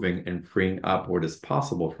moving and freeing up what is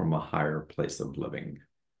possible from a higher place of living.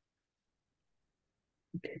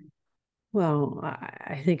 Well,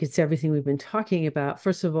 I think it's everything we've been talking about.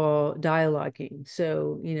 First of all, dialoguing.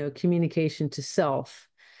 So, communication to self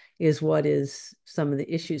is what is some of the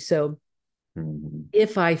issues. So, Mhm.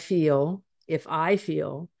 if I feel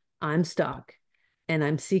I'm stuck and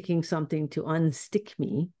I'm seeking something to unstick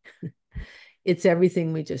me, it's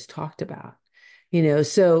everything we just talked about.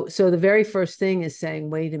 So the very first thing is saying,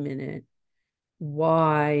 wait a minute,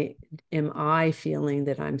 why am I feeling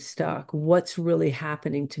that I'm stuck? What's really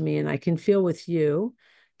happening to me? And I can feel with you,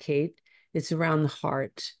 Kate, it's around the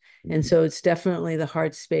heart. And so it's definitely the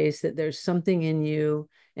heart space that there's something in you.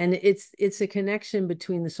 And it's a connection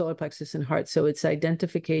between the solar plexus and heart. So it's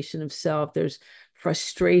identification of self. There's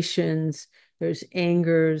frustrations, there's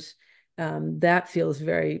angers. That feels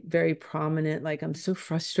very, very prominent. Like I'm so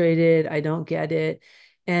frustrated, I don't get it.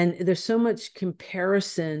 And there's so much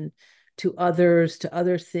comparison to others, to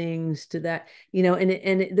other things, to that,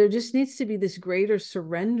 there just needs to be this greater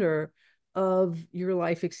surrender of your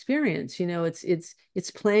life experience.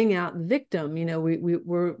 It's playing out the victim.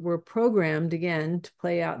 We're programmed again to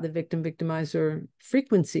play out the victim victimizer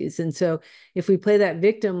frequencies. And so if we play that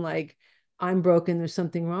victim like I'm broken, there's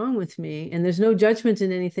something wrong with me, and there's no judgment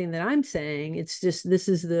in anything that I'm saying. It's just this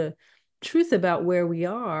is the truth about where we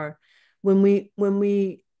are. When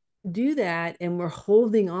we do that and we're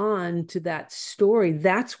holding on to that story,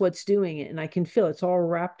 that's what's doing it. And I can feel it's all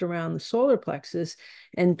wrapped around the solar plexus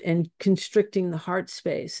and constricting the heart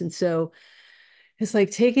space. And so it's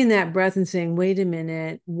like taking that breath and saying, wait a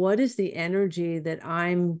minute, what is the energy that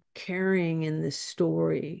I'm carrying in this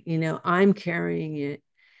story? I'm carrying it.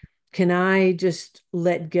 Can I just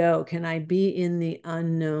let go? Can I be in the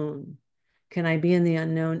unknown? Can I be in the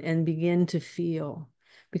unknown and begin to feel?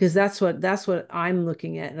 Because that's what I'm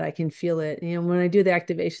looking at, and I can feel it. When I do the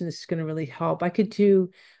activation, this is going to really help. I could do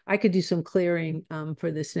some clearing for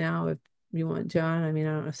this now if you want, John. I mean,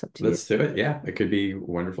 I don't know, it's up to you. Let's do it. Yeah, it could be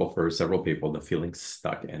wonderful for several people, the feeling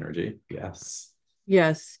stuck energy. Yes.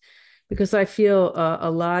 Yes, because I feel a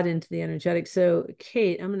lot into the energetic. So,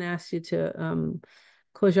 Kate, I'm going to ask you to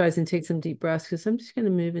close your eyes and take some deep breaths because I'm just going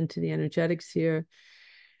to move into the energetics here.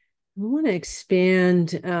 I want to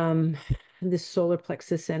expand this solar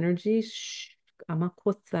plexus energy. I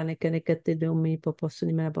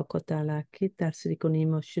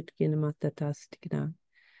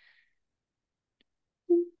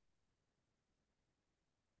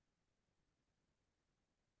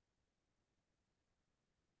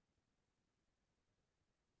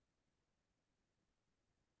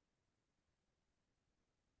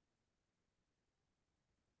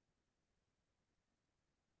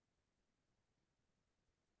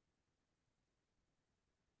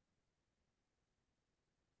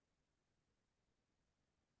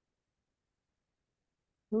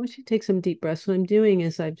want you to take some deep breaths. What I'm doing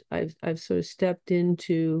is I've sort of stepped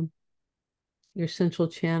into your central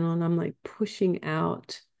channel and I'm like pushing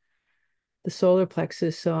out the solar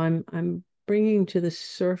plexus. So I'm bringing to the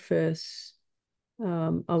surface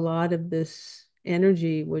a lot of this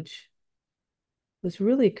energy, which was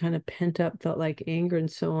really kind of pent up, felt like anger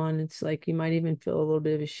and so on. It's like you might even feel a little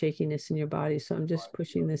bit of a shakiness in your body. So I'm just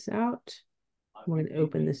pushing this out. We're going to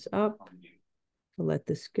open this up to let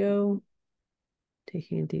this go.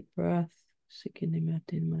 Taking a deep breath. So I'm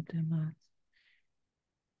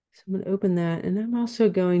going to open that. And I'm also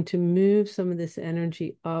going to move some of this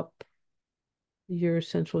energy up your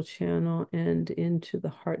central channel and into the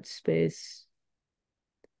heart space.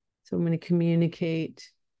 So I'm going to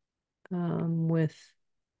communicate with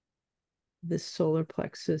this solar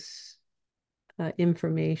plexus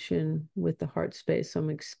information with the heart space. So I'm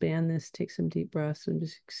going to expand this, take some deep breaths. I'm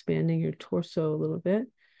just expanding your torso a little bit.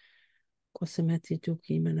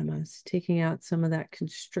 Taking out some of that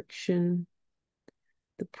constriction,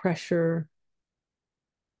 the pressure,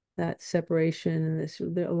 that separation, and there's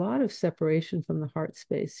a lot of separation from the heart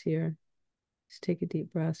space here. Just take a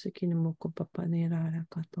deep breath. It's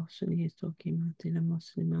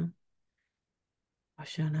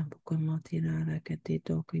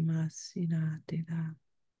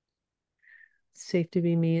safe to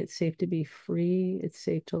be me. It's safe to be free. It's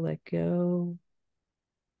safe to let go.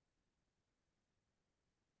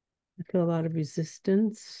 I feel a lot of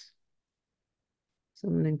resistance. So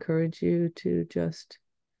I'm going to encourage you to just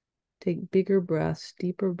take bigger breaths,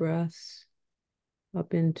 deeper breaths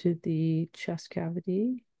up into the chest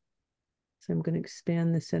cavity. So I'm going to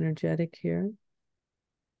expand this energetic here.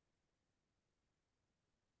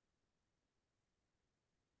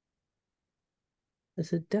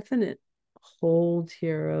 There's a definite hold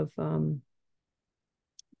here of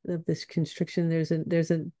this constriction. There's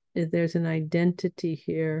an identity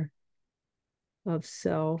here of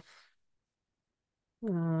self.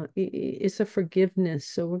 It's a forgiveness.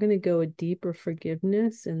 So we're going to go a deeper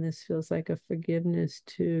forgiveness, and this feels like a forgiveness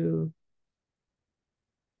to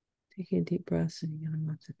taking a deep breath.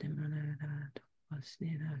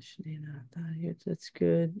 That's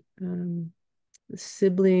good.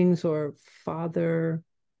 Siblings or father,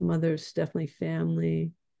 mother's definitely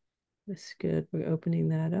family. That's good. We're opening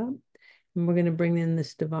that up. And we're going to bring in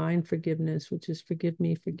this divine forgiveness, which is forgive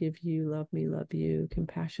me, forgive you, love you,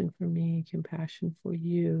 compassion for me, compassion for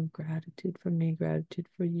you, gratitude for me, gratitude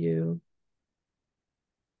for you.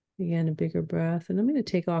 Again, a bigger breath. And I'm going to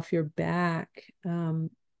take off your back.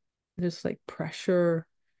 There's like pressure,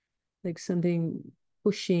 like something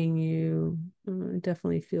pushing you. It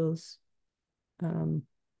definitely feels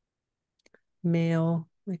male,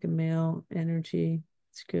 like a male energy.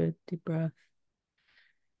 It's good. Deep breath.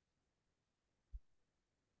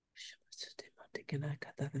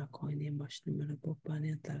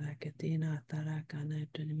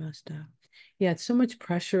 Yeah, it's so much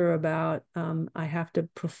pressure about I have to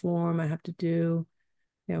perform, I have to do.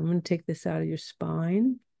 Yeah, I'm going to take this out of your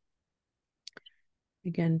spine.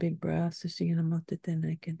 Again, big breaths.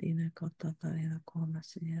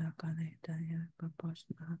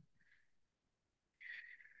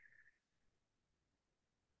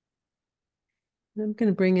 I'm going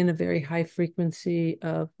to bring in a very high frequency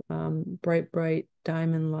of bright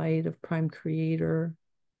diamond light of prime creator.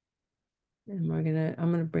 And I'm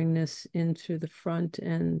gonna bring this into the front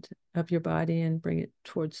end of your body and bring it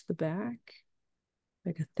towards the back,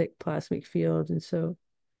 like a thick plasmic field. And so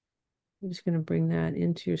I'm just gonna bring that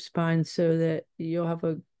into your spine so that you'll have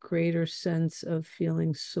a greater sense of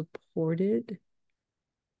feeling supported.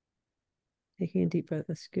 Taking a deep breath,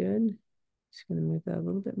 that's good. Just gonna move that a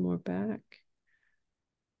little bit more back.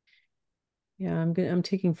 Yeah, I'm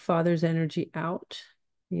taking father's energy out.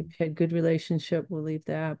 If you've had good relationship, we'll leave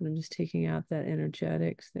that, but I'm just taking out that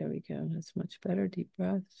energetics. There we go. That's much better. Deep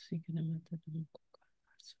breaths.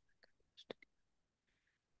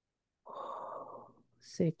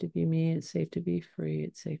 Safe to be me. It's safe to be free.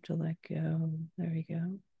 It's safe to let go. There we go.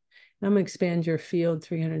 I'm going to expand your field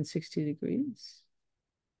 360 degrees.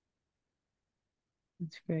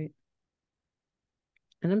 That's great.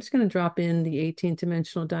 And I'm just going to drop in the 18th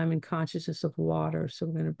dimensional diamond consciousness of water. So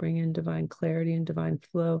we're going to bring in divine clarity and divine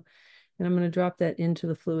flow. And I'm going to drop that into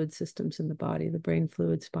the fluid systems in the body, the brain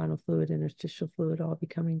fluid, spinal fluid, interstitial fluid, all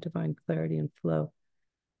becoming divine clarity and flow.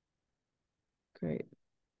 Great.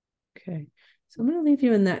 Okay. So I'm going to leave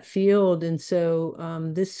you in that field. And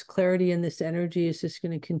so this clarity and this energy is just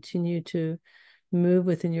going to continue to move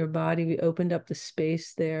within your body. We opened up the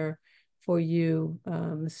space there for you.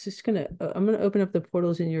 It's just going to, I'm going to open up the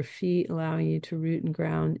portals in your feet, allowing you to root and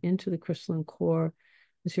ground into the crystalline core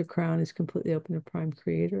as your crown is completely open to prime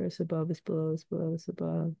creator, as above, as below, as below, as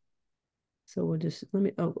above. So we'll just, let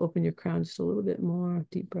me open your crown just a little bit more.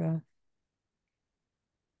 Deep breath.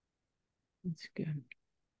 That's good.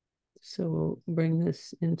 So we'll bring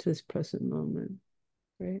this into this present moment.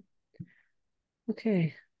 Great.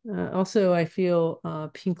 Okay. Also, I feel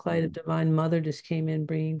pink light of Divine Mother just came in,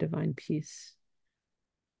 bringing divine peace.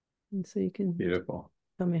 And so you can Beautiful.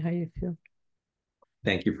 tell me how you feel.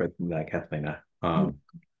 Thank you for that, Cathleena. Mm.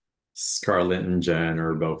 Scarlett and Jen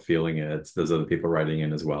are both feeling it. There's other people writing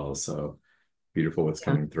in as well. So beautiful what's Yeah.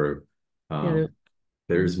 coming through. Yeah.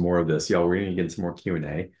 There's more of this. Y'all, we're going to get into more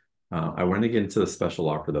Q&A. I want to get into the special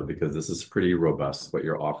offer, though, because this is pretty robust, what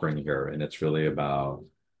you're offering here. And it's really about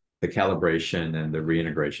the calibration and the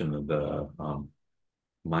reintegration of the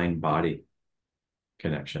mind-body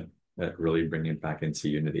connection, that really bringing it back into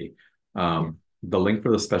unity. Yeah. The link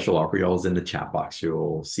for the special offer, y'all, is in the chat box.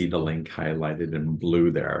 You'll see the link highlighted in blue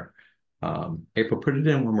there. April, put it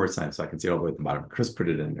in one more time so I can see all the way at the bottom. Chris put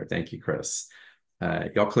it in there. Thank you, Chris.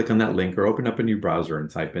 Y'all click on that link or open up a new browser and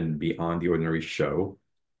type in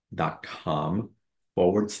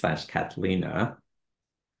beyondtheordinaryshow.com/Cathleena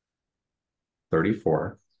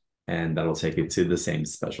 34, and that'll take you to the same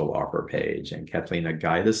special offer page. And Cathleena,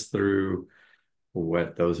 guide us through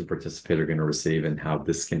what those who participate are going to receive and how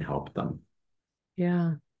this can help them.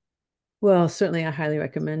 Yeah. Well, certainly I highly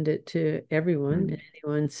recommend it to everyone and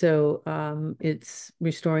anyone. So it's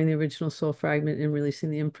restoring the original soul fragment and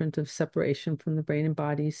releasing the imprint of separation from the brain and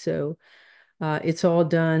body. So it's all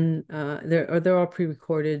done. They're all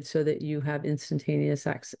pre-recorded so that you have instantaneous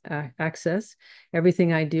access.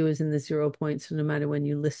 Everything I do is in the 0 point. So no matter when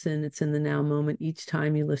you listen, it's in the now moment. Each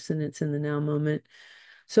time you listen, it's in the now moment.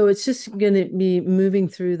 So it's just going to be moving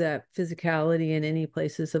through that physicality in any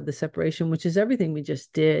places of the separation, which is everything we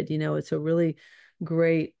just did. You know, it's a really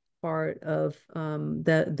great part of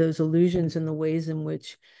those illusions and the ways in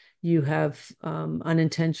which you have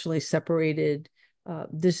unintentionally separated.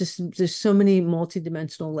 There's so many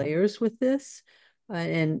multidimensional layers with this,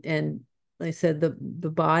 and like I said, the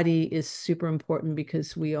body is super important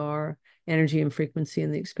because we are energy and frequency,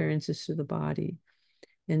 and the experiences through the body.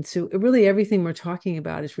 And so really everything we're talking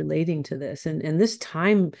about is relating to this. And this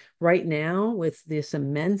time right now with this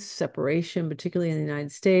immense separation, particularly in the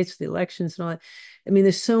United States, the elections and all that, I mean,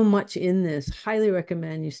 there's so much in this. Highly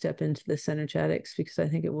recommend you step into this energetics because I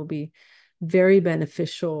think it will be very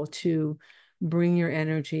beneficial to bring your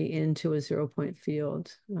energy into a 0 point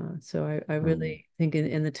field. So I really think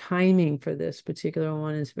in the timing for this particular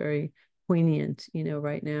one is very poignant, you know,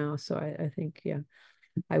 right now. So I think, yeah.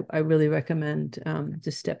 I really recommend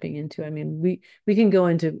just stepping into. I mean, we can go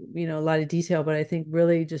into, you know, a lot of detail, but I think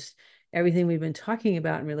really just everything we've been talking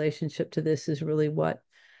about in relationship to this is really what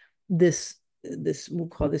this we'll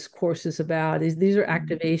call this course is about. These are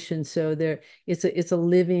activations, so it's a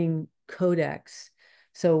living codex.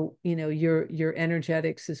 So you know your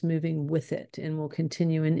energetics is moving with it, and will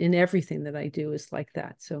continue. In everything that I do is like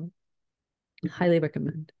that. So highly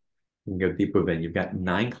recommend. You can go deep within. You've got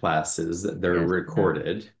 9 classes that they're Yes.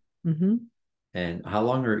 recorded. Mm-hmm. And how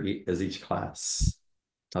long is each class?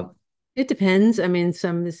 It depends. I mean,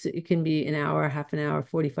 it can be an hour, half an hour,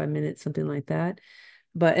 45 minutes, something like that.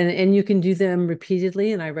 But and you can do them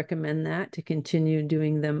repeatedly, and I recommend that to continue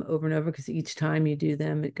doing them over and over because each time you do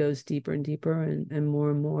them, it goes deeper and deeper and more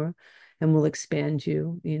and will expand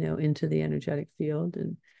you, you know, into the energetic field.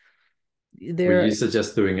 And Would there you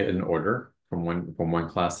suggest doing it in order from one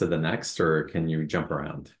class to the next, or can you jump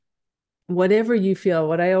around? whatever you feel,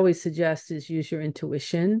 what I always suggest is use your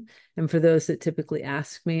intuition. And for those that typically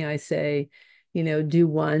ask me, I say, you know, do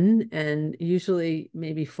one and usually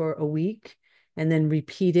maybe for a week and then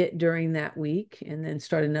repeat it during that week and then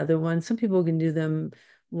start another one. Some people can do them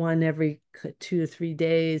one every 2 to 3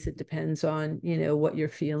 days. It depends on, you know, what you're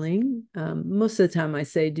feeling. Most of the time I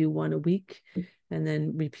say do one a week and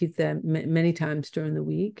then repeat that many times during the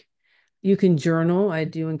week. You can journal. I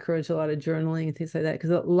do encourage a lot of journaling and things like that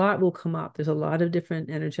because a lot will come up. There's a lot of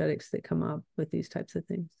different energetics that come up with these types of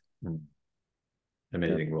things. So,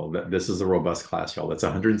 Amazing. Well, this is a robust class, y'all. That's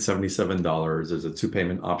 $177. There's a 2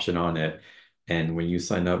 payment option on it. And when you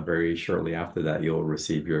sign up very shortly after that, you'll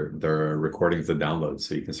receive the recordings to download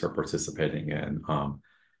so you can start participating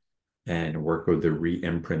and work with the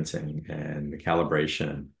re-imprinting and the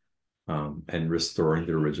calibration and restoring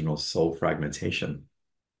the original soul fragmentation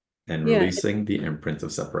and yeah, releasing the imprint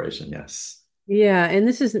of separation. Yes. yeah. And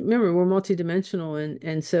this is, remember, we're multidimensional,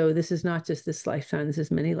 and so this is not just this lifetime. This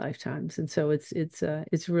is many lifetimes, and so it's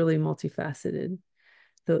really multifaceted.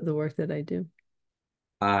 The work that I do.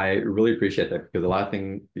 I really appreciate that because a lot of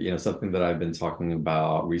things, something that I've been talking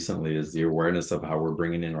about recently is the awareness of how we're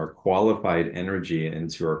bringing in our qualified energy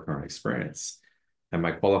into our current experience. And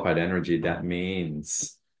by qualified energy, that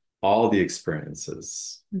means all the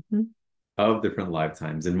experiences Mhm. of different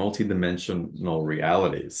lifetimes in multidimensional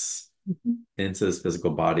realities Mhm. into this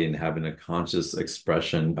physical body and having a conscious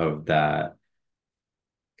expression of that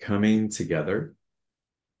coming together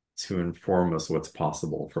to inform us what's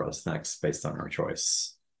possible for us next based on our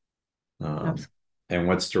choice. Um, Absolutely. and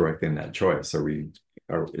what's directing that choice?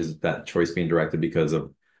 Is that choice being directed because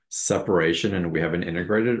of separation and we haven't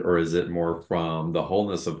integrated, or is it more from the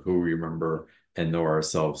wholeness of who we remember and know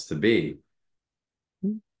ourselves to be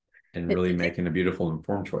and And, really and making a beautiful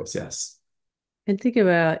informed choice? Yes. and think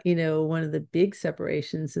about, one of the big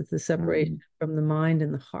separations is the separation Mm, from the mind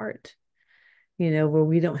and the heart, where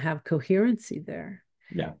we don't have coherency there.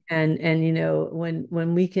 yeah. And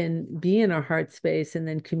when we can be in our heart space and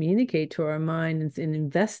then communicate to our mind and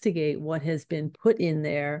investigate what has been put in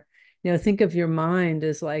there. Think of your mind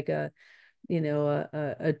as like a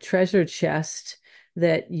treasure chest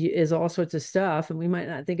that is all sorts of stuff, and we might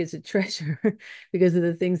not think it's a treasure because of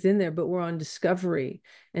the things in there, but we're on discovery.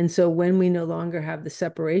 And so when we no longer have the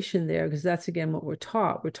separation there, because that's again what we're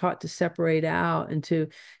taught to separate out and to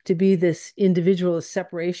be this individual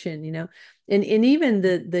separation, and even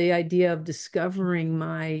the idea of discovering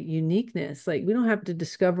my uniqueness. Like, we don't have to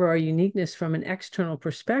discover our uniqueness from an external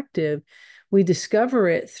perspective. We discover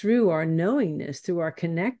it through our knowingness, through our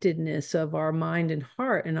connectedness of our mind and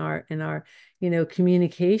heart, and our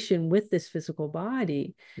communication with this physical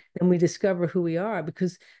body. Then we discover who we are,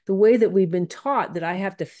 because the way that we've been taught that I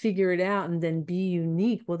have to figure it out and then be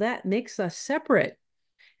unique, well, that makes us separate.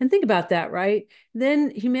 And think about that, right? Then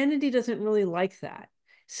humanity doesn't really like that.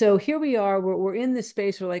 So here we are, we're in this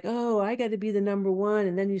space, we're like, oh, I got to be the number one.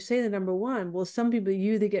 And then you say the number one. Well, some people,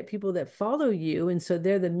 you either get people that follow you, and so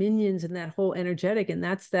they're the minions in that whole energetic, and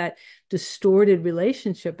that's that distorted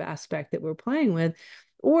relationship aspect that we're playing with.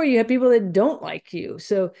 Or you have people that don't like you.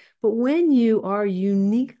 So, but when you are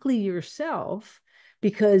uniquely yourself,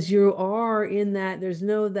 because you are in that, there's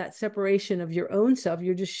no that separation of your own self,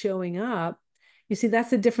 you're just showing up. You see, that's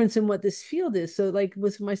the difference in what this field is. So, like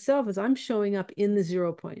with myself, is I'm showing up in the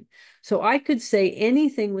 0 point. So I could say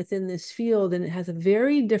anything within this field, and it has a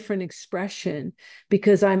very different expression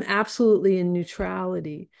because I'm absolutely in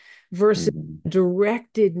neutrality versus Mhm.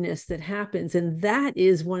 directedness that happens. And that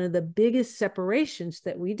is one of the biggest separations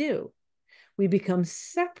that we do. We become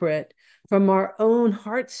separate from our own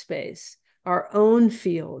heart space, our own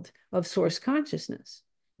field of source consciousness.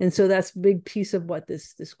 And so that's a big piece of what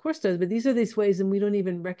this course does. But these are these ways, and we don't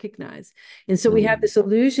even recognize. And so we have Mm, this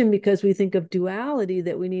illusion because we think of duality,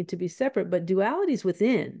 that we need to be separate, but duality is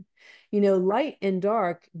within. Light and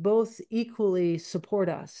dark both equally support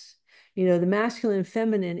us. The masculine and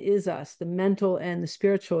feminine is us, the mental and the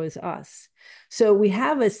spiritual is us. So we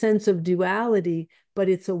have a sense of duality, but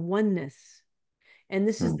it's a oneness. And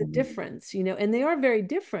this is the mm, difference, and they are very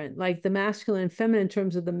different, like the masculine and feminine in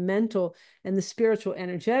terms of the mental and the spiritual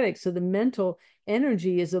energetic. So the mental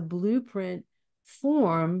energy is a blueprint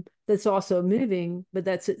form that's also moving, but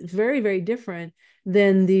that's very, very different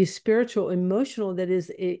than the spiritual emotional that is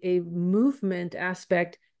a movement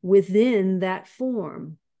aspect within that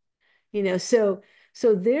form. So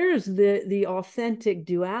there's the authentic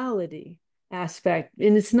duality aspect,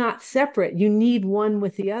 and it's not separate. You need one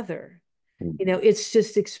with the other. mm, It's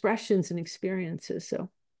just expressions and experiences. So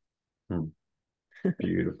mm.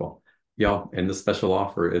 Beautiful. Yeah, and the special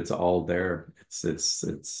offer, it's all there. It's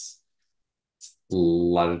a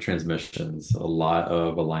lot of transmissions, a lot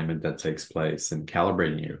of alignment that takes place and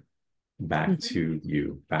calibrating mhm.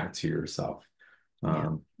 you, back to yourself.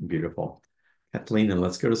 Yeah, Beautiful. Cathleena,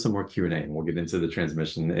 let's go to some more Q&A and we'll get into the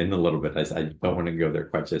transmission in a little bit. I don't want to go there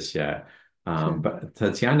quite just yet. sure. But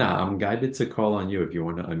Tatiana, I'm guided to call on you if you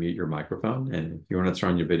want to unmute your microphone, and if you want to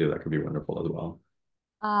turn on your video, that could be wonderful as well.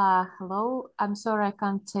 Hello. I'm sorry, I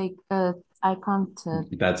can't.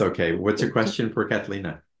 That's okay. What's your T question for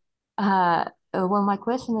Cathleena? well, my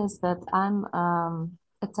question is that I'm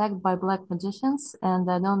attacked by black magicians and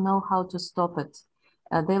I don't know how to stop it.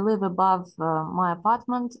 They live above my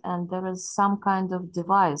apartment, and there is some kind of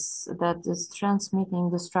device that is transmitting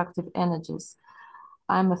destructive energies.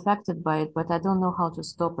 I'm affected by it, but I don't know how to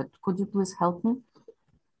stop it. Could you please help me?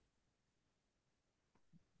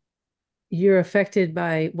 You're affected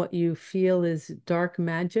by what you feel is dark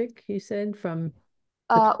magic, you said, from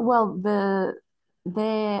the. Well,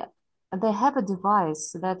 they they have a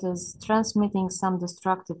device that is transmitting some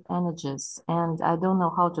destructive energies, and I don't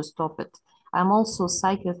know how to stop it. I'm also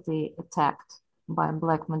psychically attacked by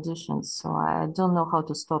black magicians, so I don't know how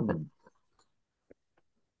to stop it.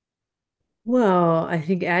 Well, I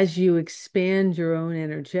think as you expand your own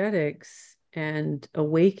energetics and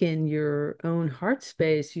awaken your own heart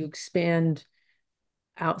space, you expand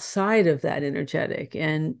outside of that energetic.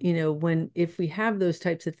 And, if we have those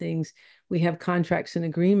types of things, we have contracts and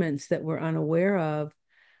agreements that we're unaware of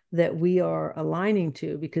that we are aligning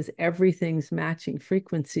to, because everything's matching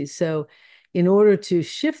frequencies. So in order to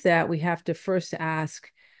shift that, we have to first ask,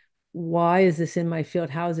 why is this in my field?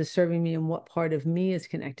 How is this serving me? And what part of me is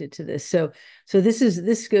connected to this? So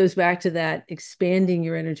this goes back to that expanding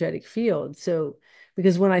your energetic field. So,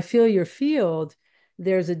 because when I feel your field,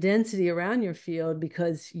 there's a density around your field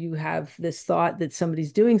because you have this thought that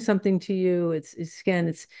somebody's doing something to you. It's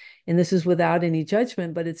and this is without any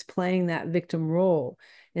judgment, but it's playing that victim role.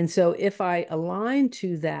 And so if I align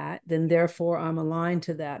to that, then therefore I'm aligned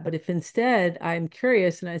to that. But if instead I'm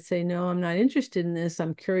curious and I say, no, I'm not interested in this,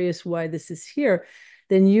 I'm curious why this is here,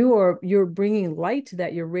 then you're bringing light to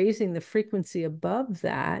that. You're raising the frequency above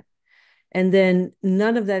that. And then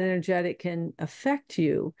none of that energetic can affect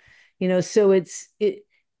you. So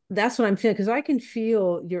that's what I'm feeling, because I can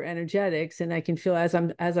feel your energetics, and I can feel as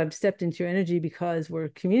I've stepped into your energy, because we're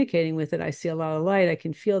communicating with it, I see a lot of light. I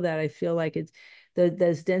can feel that. I feel like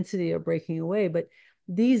those density are breaking away. But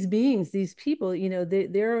these beings, these people,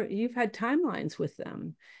 you've had timelines with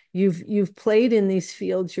them. You've played in these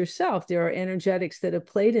fields yourself. There are energetics that have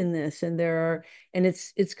played in this, and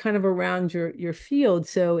it's kind of around your field.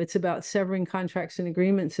 So it's about severing contracts and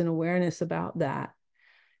agreements and awareness about that.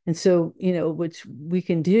 And so, which we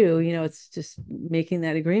can do, it's just making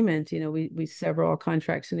that agreement. We sever all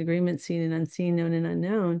contracts and agreements, seen and unseen, known and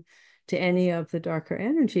unknown, to any of the darker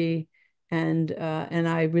energy. And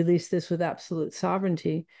I release this with absolute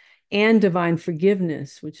sovereignty and divine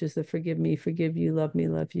forgiveness, which is the forgive me, forgive you, love me,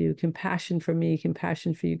 love you, compassion for me,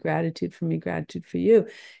 compassion for you, gratitude for me, gratitude for you.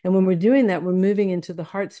 And when we're doing that, we're moving into the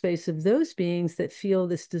heart space of those beings that feel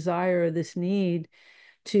this desire, this need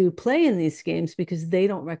to play in these games, because they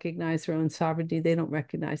don't recognize their own sovereignty. They don't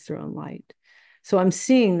recognize their own light. So I'm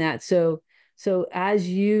seeing that. So as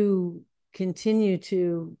you continue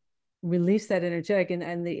to release that energetic,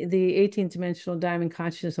 and the 18th dimensional diamond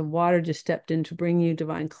consciousness of water just stepped in to bring you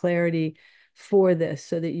divine clarity for this,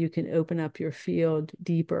 so that you can open up your field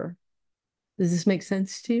deeper. Does this make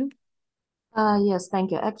sense to you? Yes,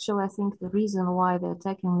 thank you. Actually, I think the reason why they're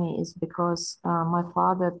attacking me is because my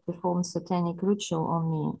father performed satanic ritual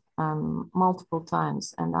on me multiple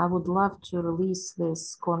times, and I would love to release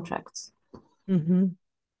these contracts. Mm-hmm.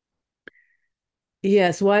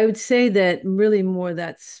 Yes, well, I would say that really more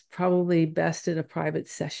that's probably best in a private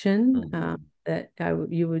session that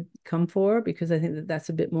you would come for, because I think that that's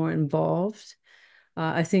a bit more involved.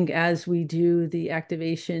 I think as we do the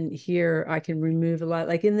activation here, I can remove a lot.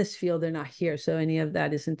 Like in this field, they're not here, so any of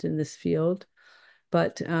that isn't in this field.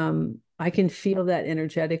 But I can feel that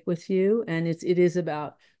energetic with you, and it is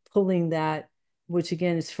about pulling that, which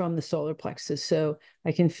again is from the solar plexus. So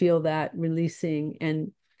I can feel that releasing,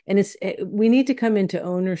 and we need to come into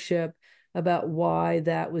ownership about why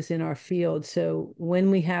that was in our field. So when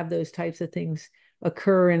we have those types of things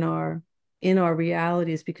occur in our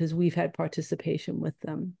realities, because we've had participation with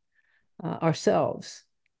them ourselves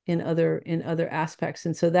in other aspects.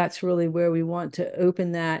 And so that's really where we want to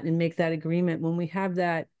open that and make that agreement when we have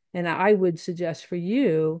that. And I would suggest for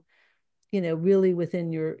you, really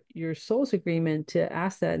within your soul's agreement, to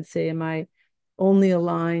ask that and say, am I only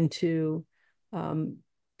aligned to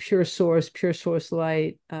pure source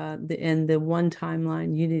light, the one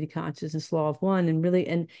timeline, unity consciousness, law of one, and really,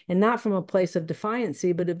 and not from a place of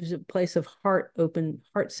defiancy, but it was a place of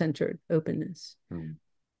heart-centered openness.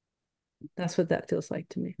 That's what that feels like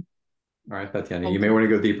to me. All right, Tatiana, you may want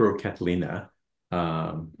to go deeper with Cathleena.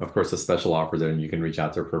 Of course, a special offer there, and you can reach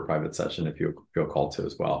out to her for a private session if you feel called to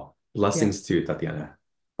as well. Blessings to you, Tatiana.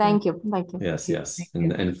 Thank you. Thank you. Yes, yes.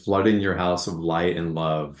 And flooding your house with light and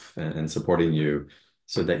love, and supporting you,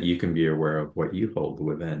 so that you can be aware of what you hold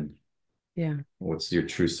within. Yeah. What's your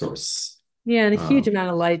true source? Yeah, and a huge amount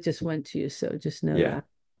of light just went to you, so just know that.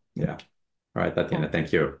 Yeah. All right, Tatiana,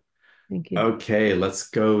 thank you. Thank you. Okay, let's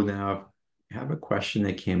go now. I have a question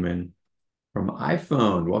that came in from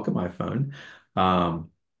iPhone. Welcome, iPhone.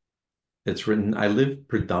 It's written, I live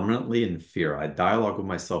predominantly in fear. I dialogue with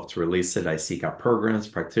myself to release it. I seek out programs,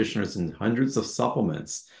 practitioners, and hundreds of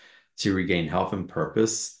supplements to regain health and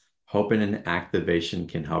purpose. Hoping an activation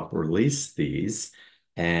can help release these.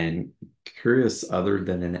 And curious, other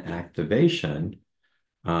than an activation,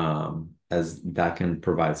 as that can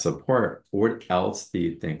provide support, what else do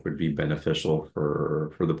you think would be beneficial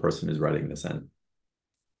for the person who's writing this in?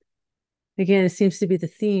 Again, it seems to be the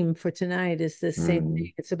theme for tonight is the same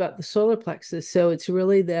thing. It's about the solar plexus. So it's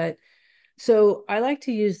really that. So I like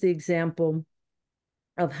to use the example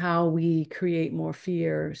of how we create more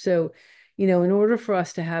fear. So, in order for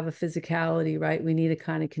us to have a physicality, right, we need a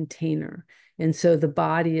kind of container. And so the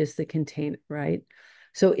body is the container, right?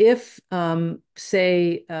 So if,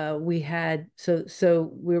 say,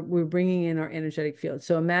 we're bringing in our energetic field.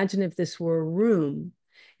 So imagine if this were a room.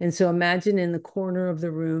 And so imagine in the corner of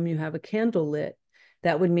the room, you have a candle lit.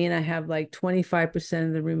 That would mean I have like 25%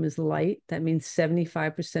 of the room is light. That means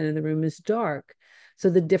 75% of the room is dark. So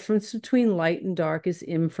the difference between light and dark is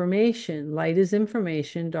information. Light is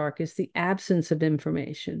information, dark is the absence of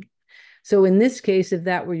information. So in this case, if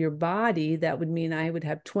that were your body, that would mean I would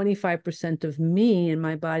have 25% of me in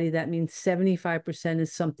my body. That means 75%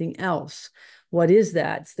 is something else. What is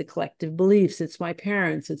that? It's the collective beliefs. It's my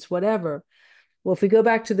parents. It's whatever. Well, if we go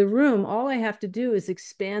back to the room, all I have to do is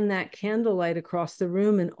expand that candlelight across the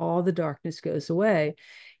room and all the darkness goes away.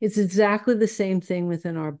 It's exactly the same thing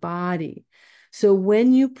within our body. So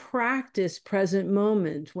when you practice present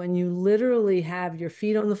moment, when you literally have your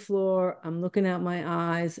feet on the floor, I'm looking out my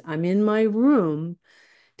eyes, I'm in my room,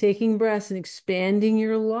 taking breaths and expanding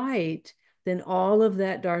your light, then all of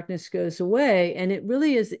that darkness goes away. And it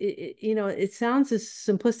really is, it sounds as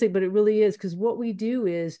simplistic, but it really is, because what we do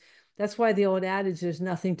is, that's why the old adage, there's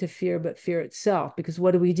nothing to fear but fear itself. Because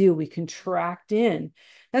what do? We contract in.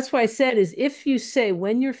 That's why I said is, if you say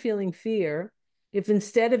when you're feeling fear, if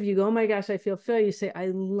instead of you go, oh my gosh, I feel fear, you say, I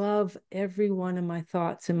love every one of my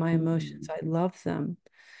thoughts and my emotions. I love them.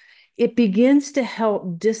 It begins to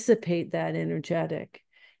help dissipate that energetic,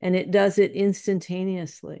 and it does it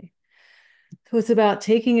instantaneously. So it's about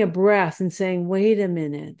taking a breath and saying, wait a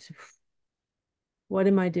minute, what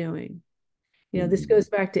am I doing? This goes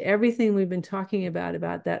back to everything we've been talking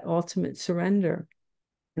about that ultimate surrender.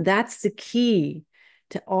 That's the key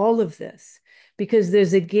to all of this, because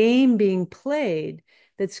there's a game being played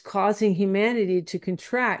that's causing humanity to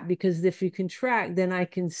contract, because if you contract, then I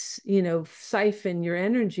can, siphon your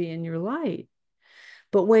energy and your light.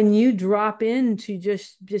 But when you drop into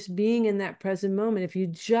just being in that present moment, if you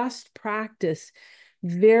just practice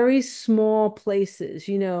very small places,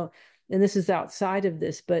 and this is outside of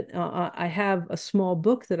this, but I have a small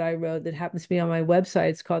book that I wrote that happens to be on my website.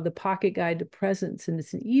 It's called The Pocket Guide to Presence, and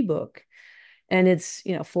it's an ebook. And it's,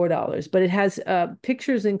 $4, but it has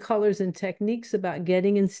pictures and colors and techniques about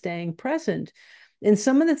getting and staying present. And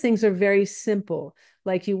some of the things are very simple,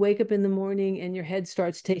 like you wake up in the morning and your head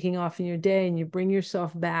starts taking off in your day, and you bring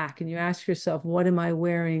yourself back and you ask yourself, what am I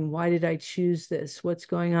wearing? Why did I choose this? What's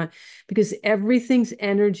going on? Because everything's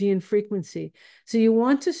energy and frequency. So you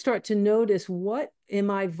want to start to notice, what am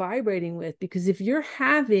I vibrating with? Because if you're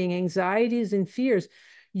having anxieties and fears,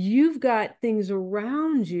 you've got things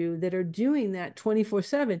around you that are doing that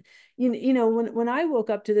 24/7. When I woke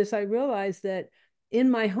up to this, I realized that in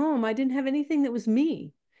my home, I didn't have anything that was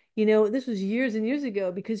me. This was years and years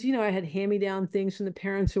ago, because, I had hand-me-down things from the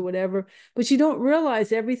parents or whatever, but you don't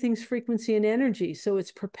realize everything's frequency and energy. So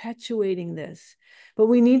it's perpetuating this. But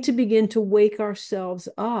we need to begin to wake ourselves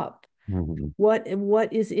up.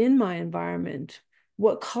 What is in my environment?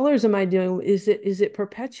 What colors am I doing? Is it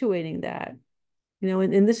perpetuating that?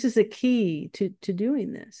 And this is a key to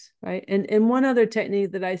doing this, right? And one other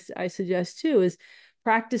technique that I suggest too is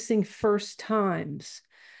practicing first times.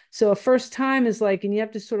 So a first time is like, and you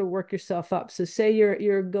have to sort of work yourself up. So say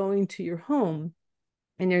you're going to your home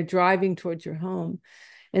and you're driving towards your home.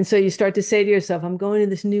 And so you start to say to yourself, I'm going to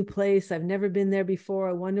this new place. I've never been there before.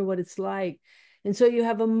 I wonder what it's like. And so you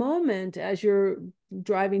have a moment as you're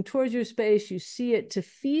driving towards your space, you see it, to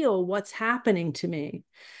feel what's happening to me.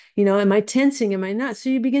 Am I tensing? Am I not? So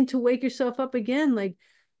you begin to wake yourself up again. Like,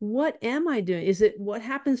 what am I doing? Is it what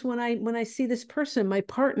happens when I see this person, my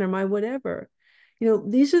partner, my whatever?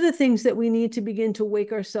 These are the things that we need to begin to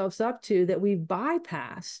wake ourselves up to, that we've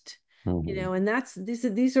bypassed.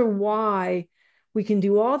 And these are why we can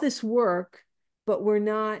do all this work, but we're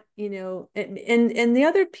not, and the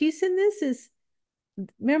other piece in this is,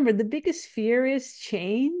 remember, the biggest fear is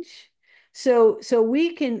change. So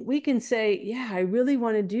we can say, yeah, I really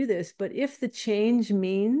want to do this, but if the change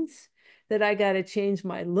means that I got to change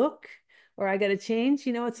my look, or I got to change,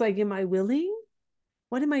 it's like, am I willing?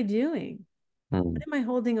 What am I doing? What am I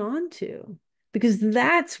holding on to? Because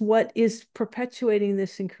that's what is perpetuating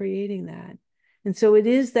this and creating that. And so it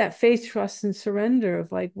is that faith, trust, and surrender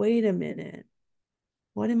of like, wait a minute,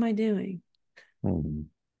 what am I doing?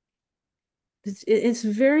 It's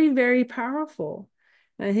very, very powerful.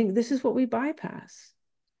 And I think this is what we bypass.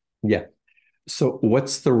 Yeah. So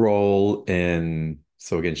what's the role in,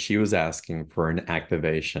 so again, she was asking for an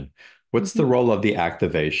activation. What's the role of the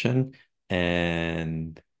activation,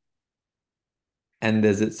 and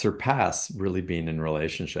does it surpass really being in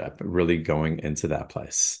relationship, really going into that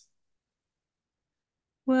place?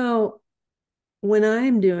 Well, when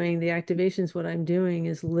I'm doing the activations, what I'm doing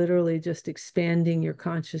is literally just expanding your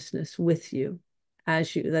consciousness with you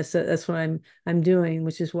as you. That's what I'm doing,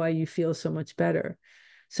 which is why you feel so much better.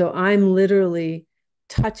 So I'm literally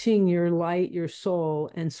touching your light, your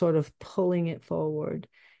soul, and sort of pulling it forward.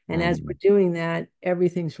 And as we're Mm, doing that,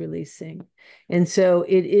 everything's releasing. And so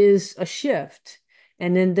it is a shift.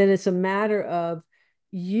 And then it's a matter of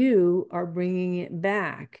you are bringing it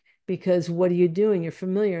back, because what are you doing? You're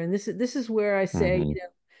familiar. And this is where I say, mhm,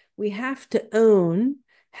 we have to own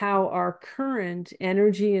how our current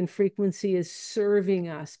energy and frequency is serving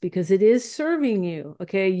us, because it is serving you.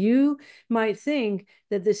 Okay. You might think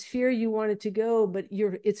that this fear you want it to go, but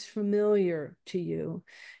it's familiar to you.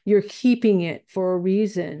 You're keeping it for a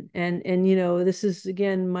reason. And this is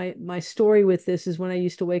again my story with this is when I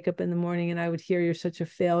used to wake up in the morning and I would hear you're such a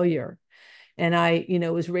failure. And I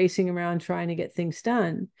was racing around trying to get things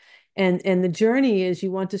done. And the journey is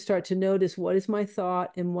you want to start to notice, what is my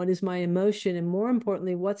thought and what is my emotion, and more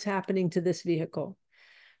importantly, what's happening to this vehicle.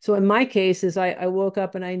 So in my case is I woke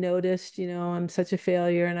up and I noticed, I'm such a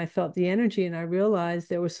failure, and I felt the energy, and I realized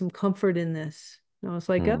there was some comfort in this. And I was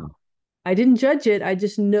like, oh, mm, I didn't judge it, I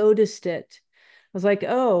just noticed it. I was like,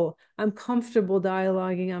 oh, I'm comfortable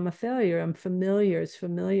dialoguing, I'm a failure, I'm familiar, it's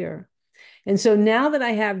familiar. And so now that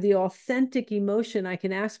I have the authentic emotion, I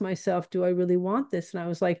can ask myself, do I really want this? And I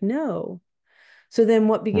was like, no. So then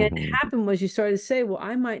what began to mhm, happen was you started to say, well,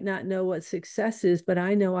 I might not know what success is, but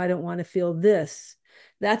I know I don't want to feel this.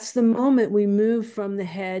 That's the moment we move from the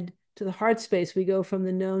head to the heart space. We go from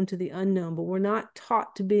the known to the unknown, but we're not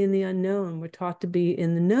taught to be in the unknown. We're taught to be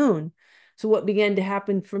in the known. So what began to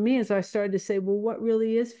happen for me is I started to say, well, what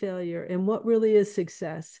really is failure and what really is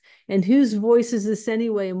success? And whose voice is this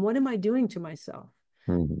anyway? And what am I doing to myself?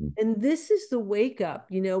 mhm, And this is the wake up.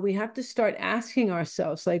 We have to start asking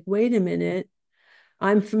ourselves, like, wait a minute.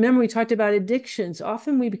 Remember, we talked about addictions.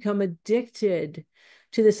 Often we become addicted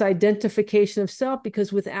to this identification of self,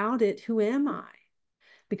 because without it, who am I?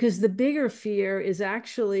 Because the bigger fear is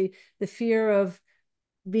actually the fear of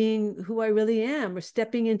being who I really am, or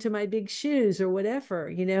stepping into my big shoes, or whatever.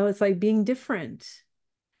 It's like being different.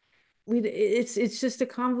 It's just a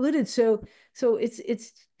convoluted. So it's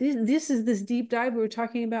this is this deep dive we were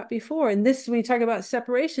talking about before. And this, when you talk about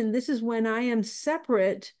separation, this is when I am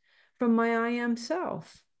separate from my I am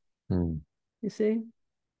self. mm. You see?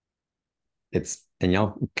 And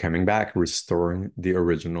y'all coming back, restoring the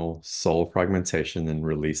original soul fragmentation and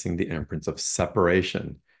releasing the imprints of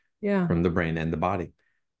separation Yeah. from the brain and the body.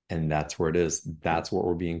 And that's where it is. That's what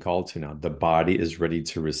we're being called to now. The body is ready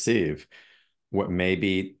to receive what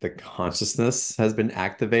maybe the consciousness has been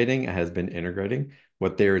activating, has been integrating,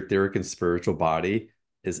 what their etheric and spiritual body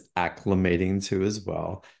is acclimating to as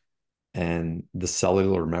well. And the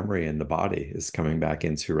cellular memory in the body is coming back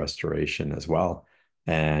into restoration as well.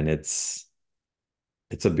 And it's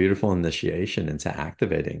a beautiful initiation into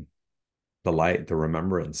activating the light, the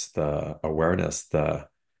remembrance, the awareness, the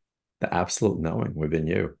absolute knowing within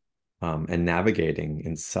you, and navigating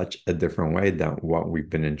in such a different way than what we've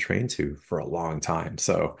been entrained to for a long time.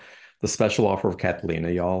 So the special offer of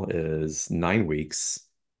Cathleena, y'all, is 9 weeks.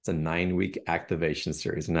 It's a 9-week activation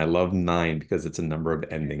series. And I love nine because it's a number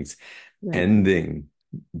of endings, Right. ending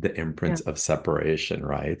the Yeah. imprints of separation,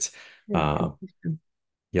 right? Yeah. Uh,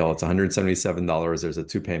 Y'all, it's $177. There's a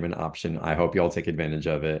two payment option. I hope y'all take advantage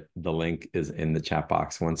of it. The link is in the chat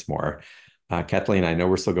box once more. Kathleen, I know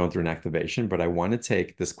we're still going through an activation, but I want to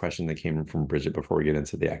take this question that came in from Bridget before we get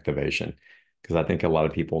into the activation, because I think a lot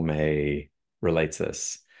of people may relate to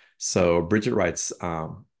this. So Bridget writes,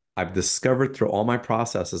 I've discovered through all my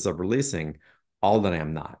processes of releasing all that I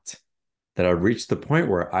am not, that I've reached the point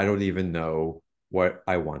where I don't even know what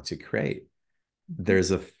I want to create.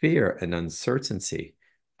 There's a fear and uncertainty.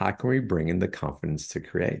 How can we bring in the confidence to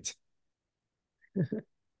create?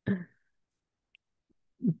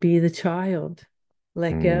 Be the child,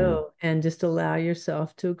 let Mm, go, and just allow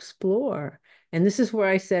yourself to explore. And this is where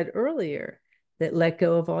I said earlier that let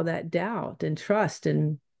go of all that doubt and trust,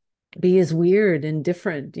 and be as weird and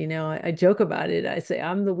different. I joke about it. I say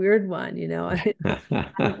I'm the weird one.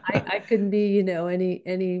 I couldn't be,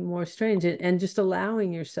 any more strange, and just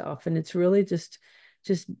allowing yourself. And it's really just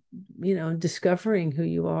discovering who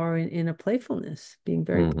you are in a playfulness, being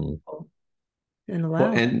very mhm. playful and Well,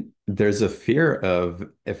 allowing. and there's a fear of,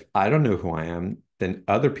 if I don't know who I am, then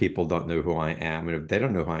other people don't know who I am. And if they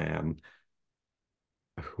don't know who I am,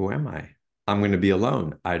 who am I? I'm going to be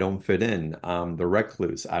alone. I don't fit in. I'm the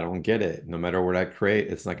recluse. I don't get it. No matter what I create,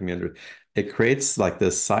 it's not going to be under. It creates like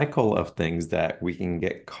this cycle of things that we can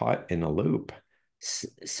get caught in a loop.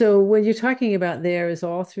 So what you're talking about there is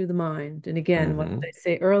all through the mind. And again, what Mm-hmm. I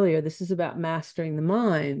say earlier, this is about mastering the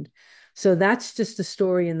mind. So that's just a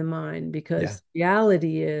story in the mind, Yeah. because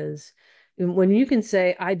reality is when you can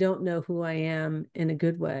say, I don't know who I am in a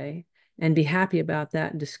good way and be happy about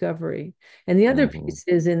that and discovery. And the other Mm-hmm. piece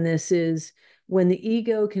is in this is when the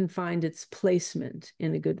ego can find its placement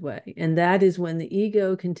in a good way. And that is when the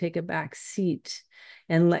ego can take a back seat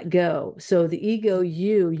and let go. So the ego,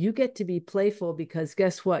 you get to be playful because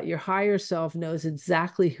guess what? Your higher self knows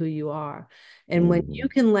exactly who you are. And when Mm-hmm. you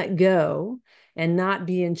can let go and not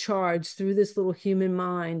be in charge through this little human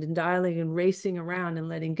mind and dialing and racing around and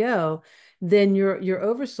letting go, then your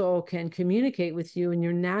oversoul can communicate with you and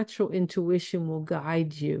your natural intuition will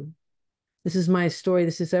guide you. This is my story.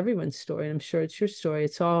 This is everyone's story. And I'm sure it's your story.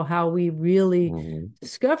 It's all how we really Mm-hmm.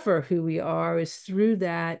 discover who we are is through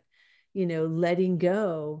that, letting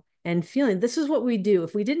go and feeling. This is what we do.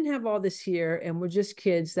 If we didn't have all this here and we're just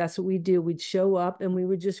kids, that's what we do. We'd show up and we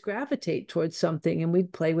would just gravitate towards something and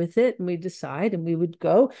we'd play with it and we'd decide and we would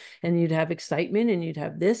go and you'd have excitement and you'd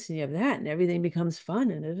have this and you have that and everything becomes fun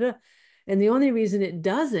and the only reason it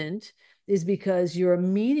doesn't is because you're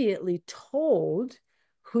immediately told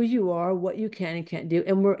who you are, what you can and can't do.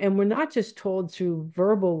 And we're not just told through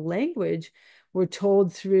verbal language, we're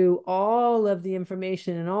told through all of the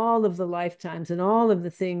information and all of the lifetimes and all of the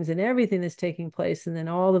things and everything that's taking place, and then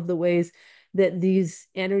all of the ways that these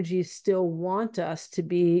energies still want us to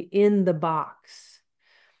be in the box.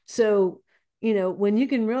 So, when you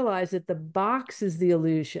can realize that the box is the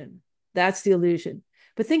illusion, that's the illusion.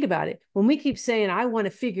 But think about it. When we keep saying, I want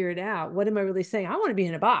to figure it out, what am I really saying? I want to be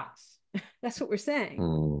in a box. That's what we're saying.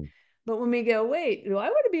 Mm-hmm. But when we go, wait, do I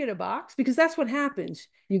want to be in a box? Because that's what happens.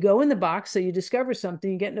 You go in the box, so you discover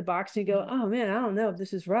something, you get in the box, and you go, oh man, I don't know if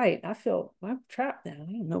this is right. I'm trapped now.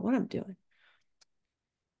 I don't know what I'm doing.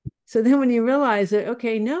 So then when you realize that,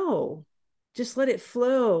 okay, no, just let it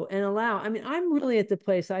flow and allow. I mean, I'm really at the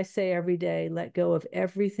place I say every day, let go of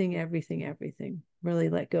everything, everything, everything. Really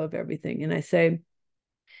let go of everything. And I say,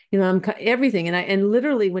 I'm everything. And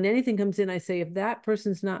literally when anything comes in, I say, if that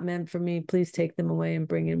person's not meant for me, please take them away and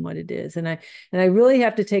bring in what it is. And I really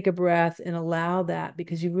have to take a breath and allow that,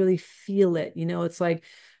 because you really feel it. It's like,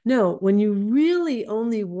 no, when you really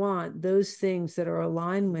only want those things that are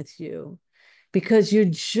aligned with you, because you're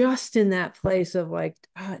just in that place of like,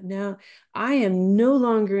 now I am no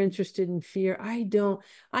longer interested in fear. I'm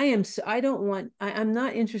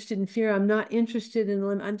not interested in fear. I'm not interested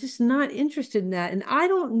in, I'm just not interested in that. And I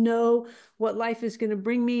don't know what life is going to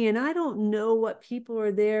bring me. And I don't know what people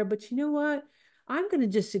are there, but you know what? I'm going to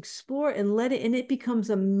just explore and let it, and it becomes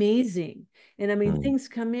amazing. And I mean, things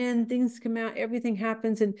come in, things come out, everything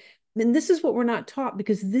happens. And this is what we're not taught,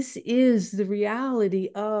 because this is the reality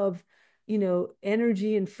of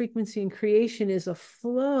energy and frequency, and creation is a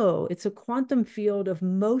flow. It's a quantum field of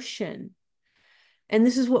motion. And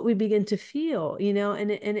this is what we begin to feel, and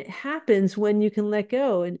it happens when you can let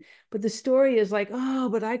go. But the story is like, oh,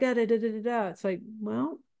 but I got it. Da, da, da, da. It's like,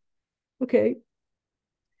 well, okay,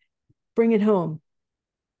 bring it home.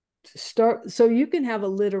 Start. So you can have a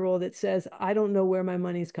literal that says, I don't know where my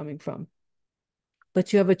money's coming from.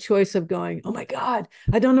 But you have a choice of going, oh my God,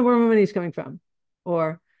 I don't know where my money's coming from.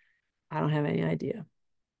 Or I don't have any idea.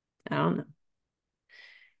 I don't know.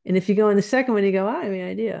 And if you go in the second one, you go, I don't have any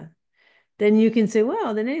idea. Then you can say,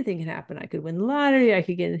 well, then anything can happen. I could win the lottery. I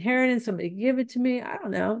could get inheritance. Somebody could give it to me. I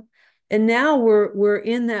don't know. And now we're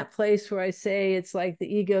in that place where I say it's like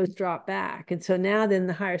the egos drop back. And so now then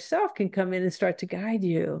the higher self can come in and start to guide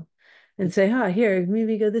you and say, here,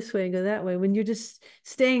 maybe go this way and go that way. When you're just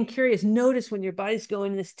staying curious, notice when your body's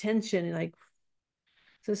going in this tension and like,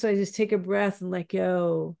 so I just take a breath and let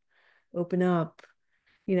go, open up.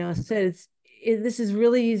 I said this is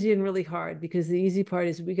really easy and really hard, because the easy part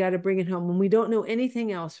is we got to bring it home. When we don't know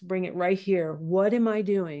anything else, bring it right here. What am I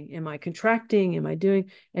doing? Am I contracting? Am I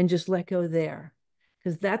doing? And just let go there,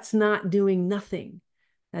 because that's not doing nothing.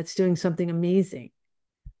 That's doing something amazing.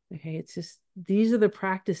 Okay, it's just these are the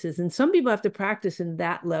practices, and some people have to practice in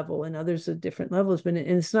that level, and others at different levels. But and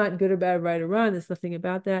it's not good or bad, right or wrong. There's nothing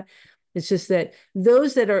about that. It's just that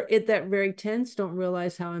those that are at that very tense don't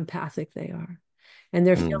realize how empathic they are, and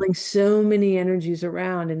they're Mm-hmm. feeling so many energies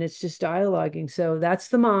around, and it's just dialoguing. So that's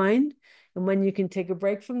the mind, and when you can take a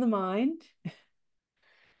break from the mind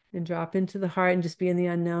and drop into the heart and just be in the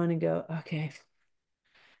unknown and go, okay,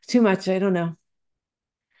 too much. I don't know.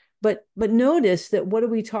 But notice that what are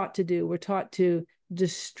we taught to do? We're taught to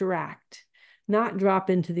distract, not drop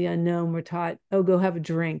into the unknown. We're taught, oh, go have a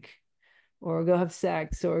drink, or go have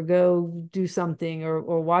sex, or go do something,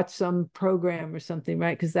 or watch some program or something,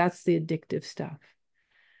 right? Because that's the addictive stuff.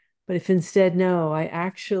 But if instead, no, I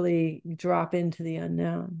actually drop into the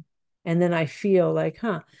unknown, and then I feel like,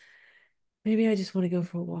 maybe I just want to go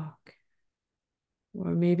for a walk.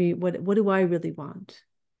 Or maybe what do I really want?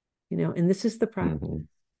 And this is the practice.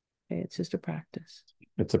 Mm-hmm. Okay, it's just a practice.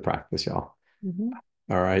 It's a practice, y'all. Mm-hmm.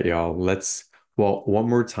 All right, y'all. Well, one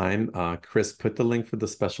more time, Chris, put the link for the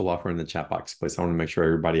special offer in the chat box, please. I want to make sure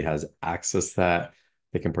everybody has access to that.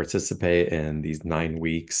 They can participate in these 9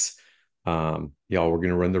 weeks. Y'all, we're going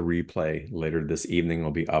to run the replay later this evening.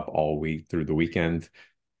 It'll be up all week through the weekend.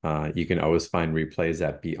 You can always find replays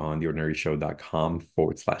at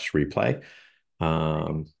beyondtheordinaryshow.com/replay.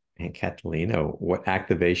 And Cathleena, what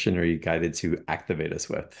activation are you guided to activate us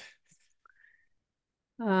with?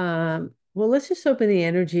 Well, let's just open the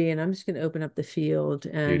energy, and I'm just going to open up the field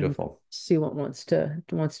and Beautiful. see what wants to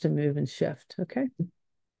move and shift. Okay.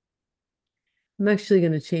 I'm actually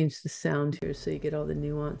going to change the sound here so you get all the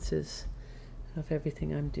nuances of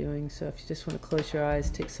everything I'm doing. So if you just want to close your eyes,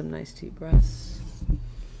 take some nice deep breaths.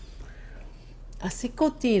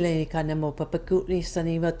 Asikotile kanemo papakuli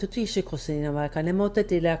saniva tuti shikosinava kanemota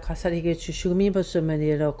de la kasarige chushumi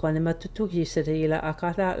bosumaniro kanema tutuki serila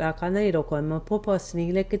akata la kanairo kanema popa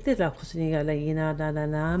snile ketela kusiniga la ina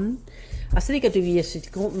nanam asriga tu yesit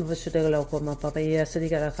kom vosudela koma papaya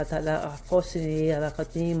asriga la katala akosini la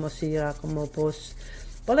katini mosira como pos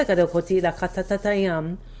pola kada koti la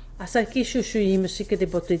katatayam asaki shushu musika de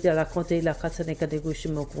botita la konte la kasaneka de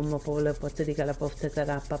gushimo como pola potega la pofteta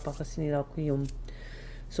la papa kasini la kuyum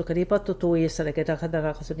so karipa to yesala ke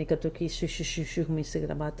takada kasanika to ki shushu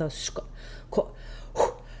misika mata sko ko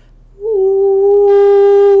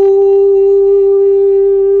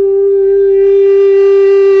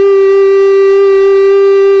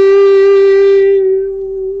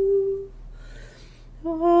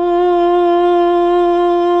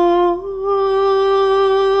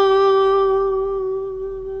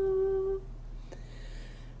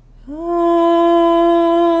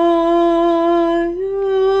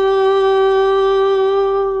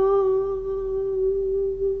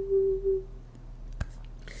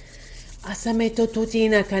Sameto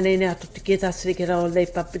tutina kanena tutiketa srikera ole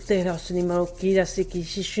papitera sinimo kira siki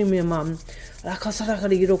shishimimam la kasara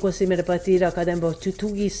kali roko simere patira kadembo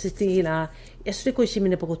tutugi sitila esriko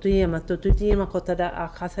shimine pokotuya matotuti makotara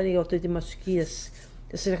akasari ototi masukias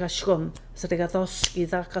esrika shkom esrika toski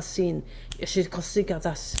zakasin esrika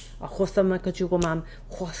das akhosta makachugomam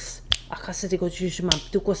khos akasari kochushmam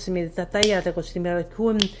tukosimire tataya de kosimire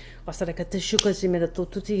kum kasara katishuka simire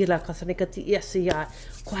tututi la kasara kati yasia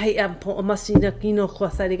kwai ampo masina kino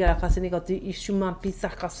khosari ga kasani kati ishuma pizza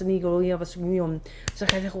kasani go ya basmium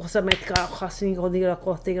sakare khosametka kasani go dira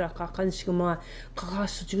kotegra kakanshuma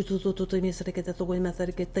kasu tututu mi sare kete to go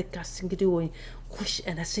masare kete kasingiri kush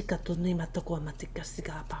ana sikato ni matoko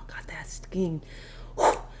matikasiga pa kata skin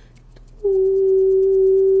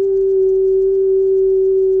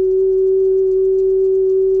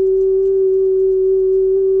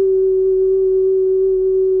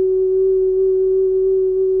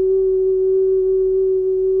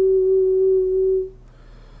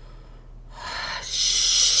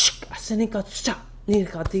Senika tsa ni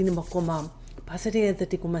ka tini makoma pasari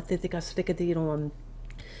te kumate te kasreke te ron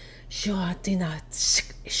shoatina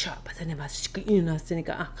sha patane mas ina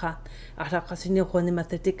senika aka ara kasini ko ni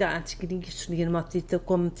mate te ka antikini suni mate te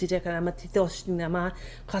kom tire ka mate te osina ma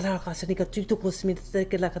kasara kasini tutu kosmi te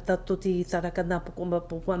ke la kata toti sara kana pokoma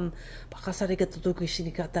popam pakasare ke tutu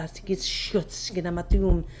kishini kata tiki shot skina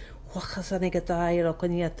matum wakasane ke ta ira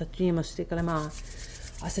konia tatu mas te kalama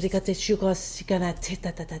Asrikate shuka sikana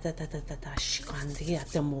teta shikandi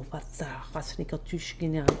atamo pata kasnika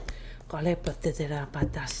tushkina kale patera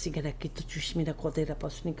pata sigara kitu tushmina kodera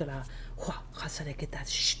pasnikara hwa kasare kita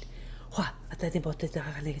shit hwa atani boteta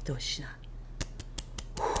kale toshina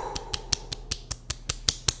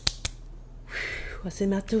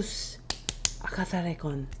Wasimatus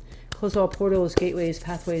akasarekon Close all portals, gateways,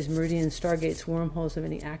 pathways, meridians, stargates, wormholes of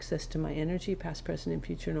any access to my energy, past, present, and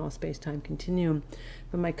future, and all space-time continuum.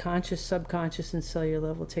 From my conscious, subconscious, and cellular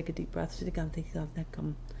level, take a deep breath.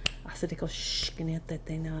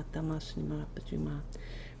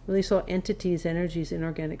 Release all entities, energies,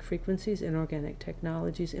 inorganic frequencies, inorganic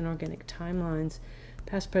technologies, inorganic timelines,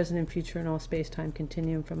 past, present, and future, and all space-time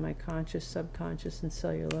continuum. From my conscious, subconscious, and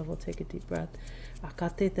cellular level, take a deep breath.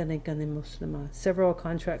 Several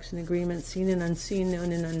contracts and agreements, seen and unseen,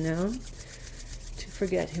 known and unknown, to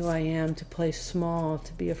forget who I am, to play small,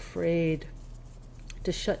 to be afraid,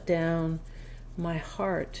 to shut down my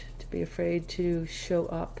heart, to be afraid to show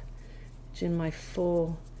up in my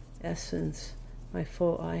full essence, my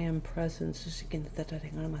full I am presence.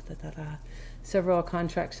 Several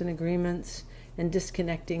contracts and agreements, and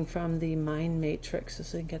disconnecting from the mind matrix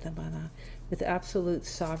with absolute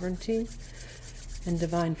sovereignty and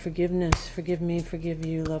divine forgiveness. Forgive me, forgive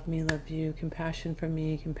you, love me, love you, compassion for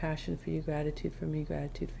me, compassion for you, gratitude for me,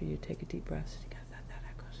 gratitude for you. Take a deep breath.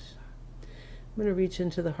 I'm going to reach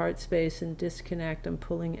into the heart space and disconnect. I'm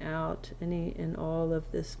pulling out any and all of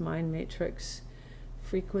this mind matrix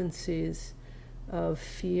frequencies of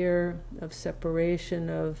fear, of separation,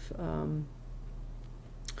 of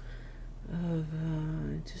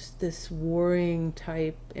just this warring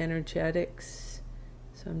type energetics.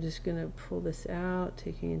 So I'm just going to pull this out,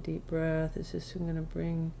 taking a deep breath. It's just, I'm going to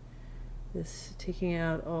bring this, taking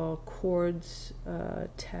out all cords,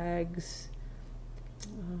 tags,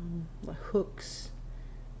 hooks,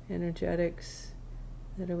 energetics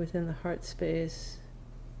that are within the heart space.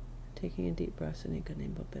 Taking a deep breath.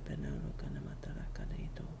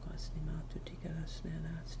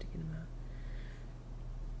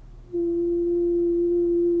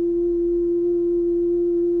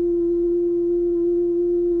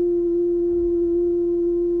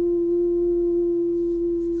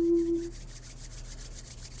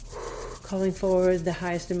 Calling forward the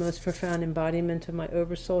highest and most profound embodiment of my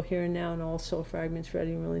oversoul here and now, and all soul fragments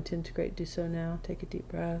ready and willing to integrate. Do so now. Take a deep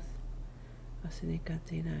breath.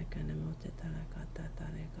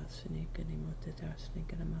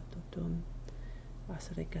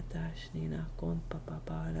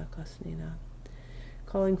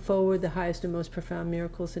 Calling forward the highest and most profound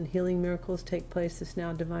miracles and healing miracles take place this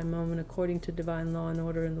now divine moment according to divine law and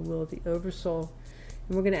order and the will of the oversoul.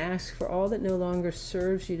 And we're going to ask for all that no longer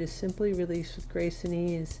serves you to simply release with grace and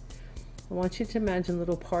ease. I want you to imagine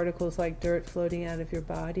little particles like dirt floating out of your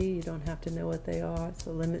body. You don't have to know what they are.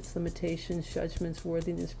 So limits, limitations, judgments,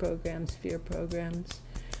 worthiness programs, fear programs.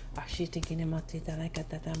 I'm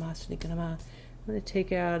going to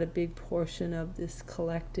take out a big portion of this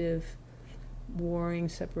collective warring,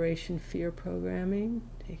 separation, fear programming.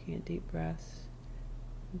 Taking a deep breath.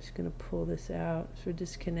 I'm just going to pull this out. So we're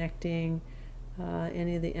disconnecting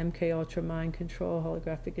any of the MK Ultra mind control,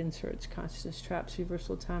 holographic inserts, consciousness traps,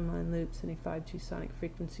 reversal timeline loops, any 5G sonic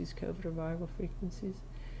frequencies, COVID or viral frequencies,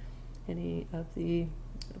 any of the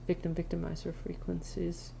victim-victimizer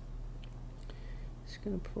frequencies. Just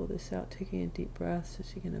going to pull this out, taking a deep breath.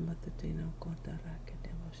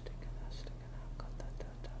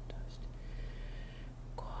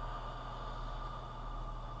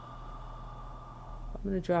 I'm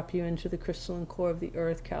going to drop you into the crystalline core of the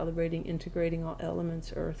earth, calibrating, integrating all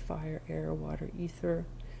elements, earth, fire, air, water, ether,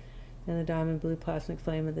 and the diamond blue plasmic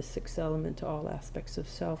flame of the sixth element to all aspects of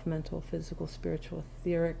self, mental, physical, spiritual,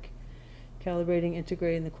 etheric, calibrating,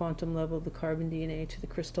 integrating the quantum level of the carbon DNA to the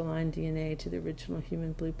crystalline DNA, to the original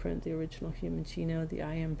human blueprint, the original human genome, the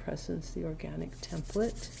I am presence, the organic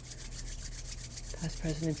template, past,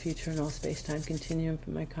 present, and future, and all space-time continuum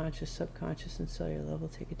from my conscious, subconscious, and cellular level.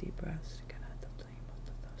 Take a deep breath.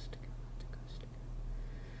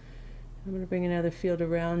 I'm going to bring another field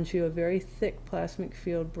around you, a very thick plasmic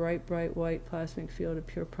field, bright, bright white plasmic field of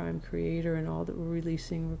pure prime creator, and all that we're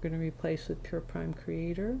releasing we're going to replace with pure prime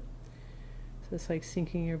creator. So it's like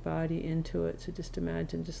sinking your body into it. So just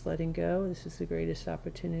imagine just letting go. This is the greatest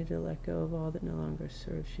opportunity to let go of all that no longer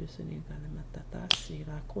serves you.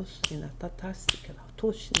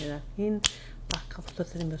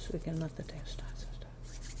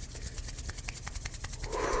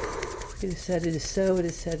 It is said, it is so, it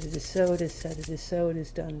is said, it is so, it is said, it is so, it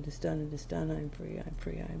is done, it is done, it is done, I am free, I am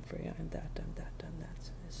free, I am free, I am that, done that, done that,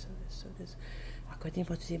 so it is, so it is, so it is.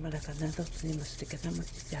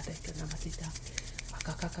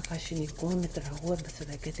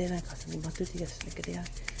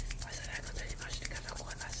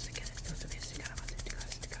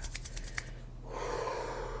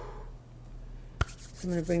 So I'm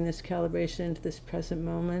going to bring this calibration into this present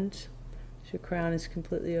moment. Your crown is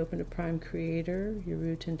completely open to prime creator. Your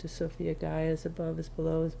root into Sophia Gaia is above, is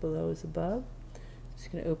below, is below, is above.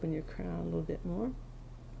 Just going to open your crown a little bit more.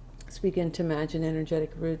 Let's begin to imagine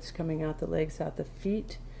energetic roots coming out the legs, out the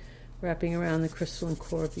feet, wrapping around the crystalline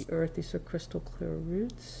core of the earth. These are crystal clear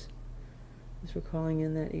roots. As we're calling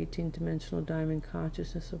in that 18-dimensional diamond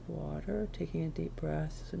consciousness of water, taking a deep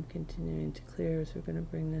breath as I'm continuing to clear as we're going to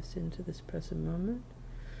bring this into this present moment.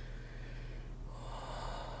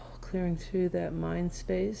 Clearing through that mind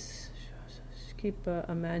space. Just keep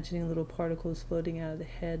imagining little particles floating out of the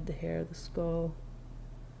head, the hair, the skull,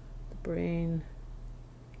 the brain.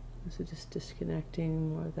 So just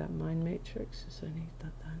disconnecting more of that mind matrix.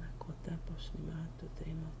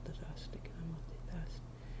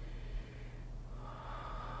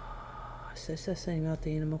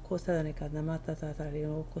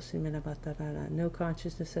 No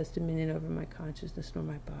consciousness has dominion over my consciousness nor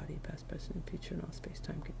my body, past, present, and future, and all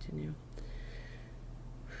space-time continue.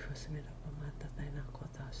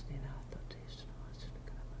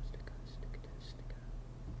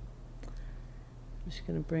 I'm just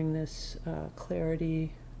going to bring this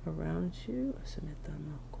clarity around you. I'm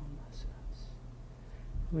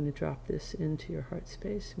going to drop this into your heart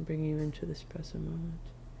space and bring you into this present moment.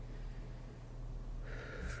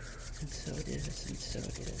 And so it is, and so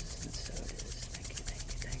it is, and so it is. Thank you, thank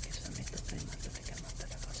you, thank you.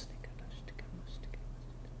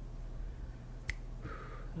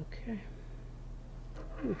 Okay.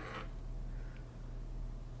 Ooh.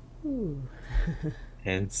 Ooh.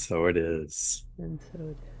 And so it is. And so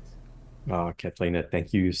it is. Oh, Cathleena,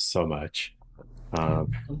 thank you so much.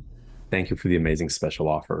 Thank you for the amazing special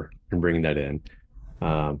offer and bringing that in.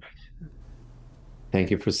 Thank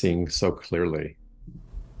you for seeing so clearly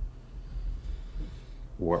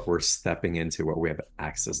what we're stepping into, what we have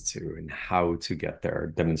access to, and how to get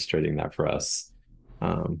there, demonstrating that for us.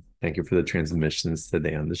 Thank you for the transmissions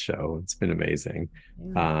today on the show. It's been amazing.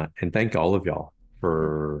 And thank all of y'all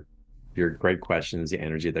for your great questions, the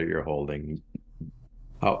energy that you're holding,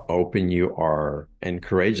 how open you are and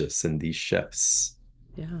courageous in these shifts.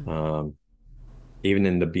 Yeah. Even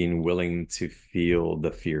in the being willing to feel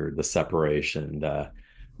the fear, the separation, the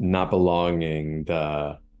not belonging,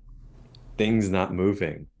 the things not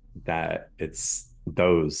moving, that it's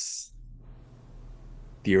those,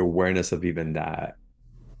 the awareness of even that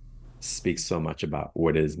speaks so much about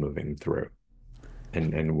what is moving through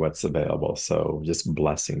and what's available. So just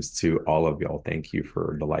blessings to all of y'all. Thank you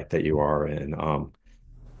for the light that you are. And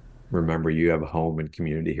remember, you have a home and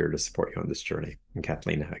community here to support you on this journey. And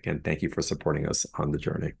Cathleena, again, thank you for supporting us on the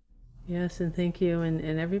journey. Yes, and thank you. And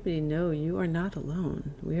everybody know you are not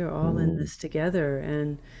alone. We are all in this together.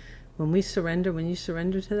 And when you surrender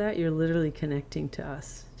to that, you're literally connecting to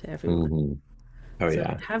us, to everyone. Oh, so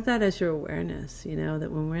yeah. Have that as your awareness,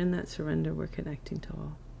 that when we're in that surrender, we're connecting to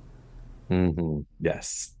all.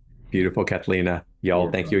 Yes. Beautiful, Cathleena. Y'all,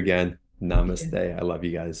 thank you again. Namaste. I love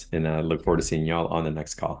you guys. And I look forward to seeing y'all on the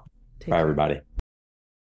next call. Bye, everybody.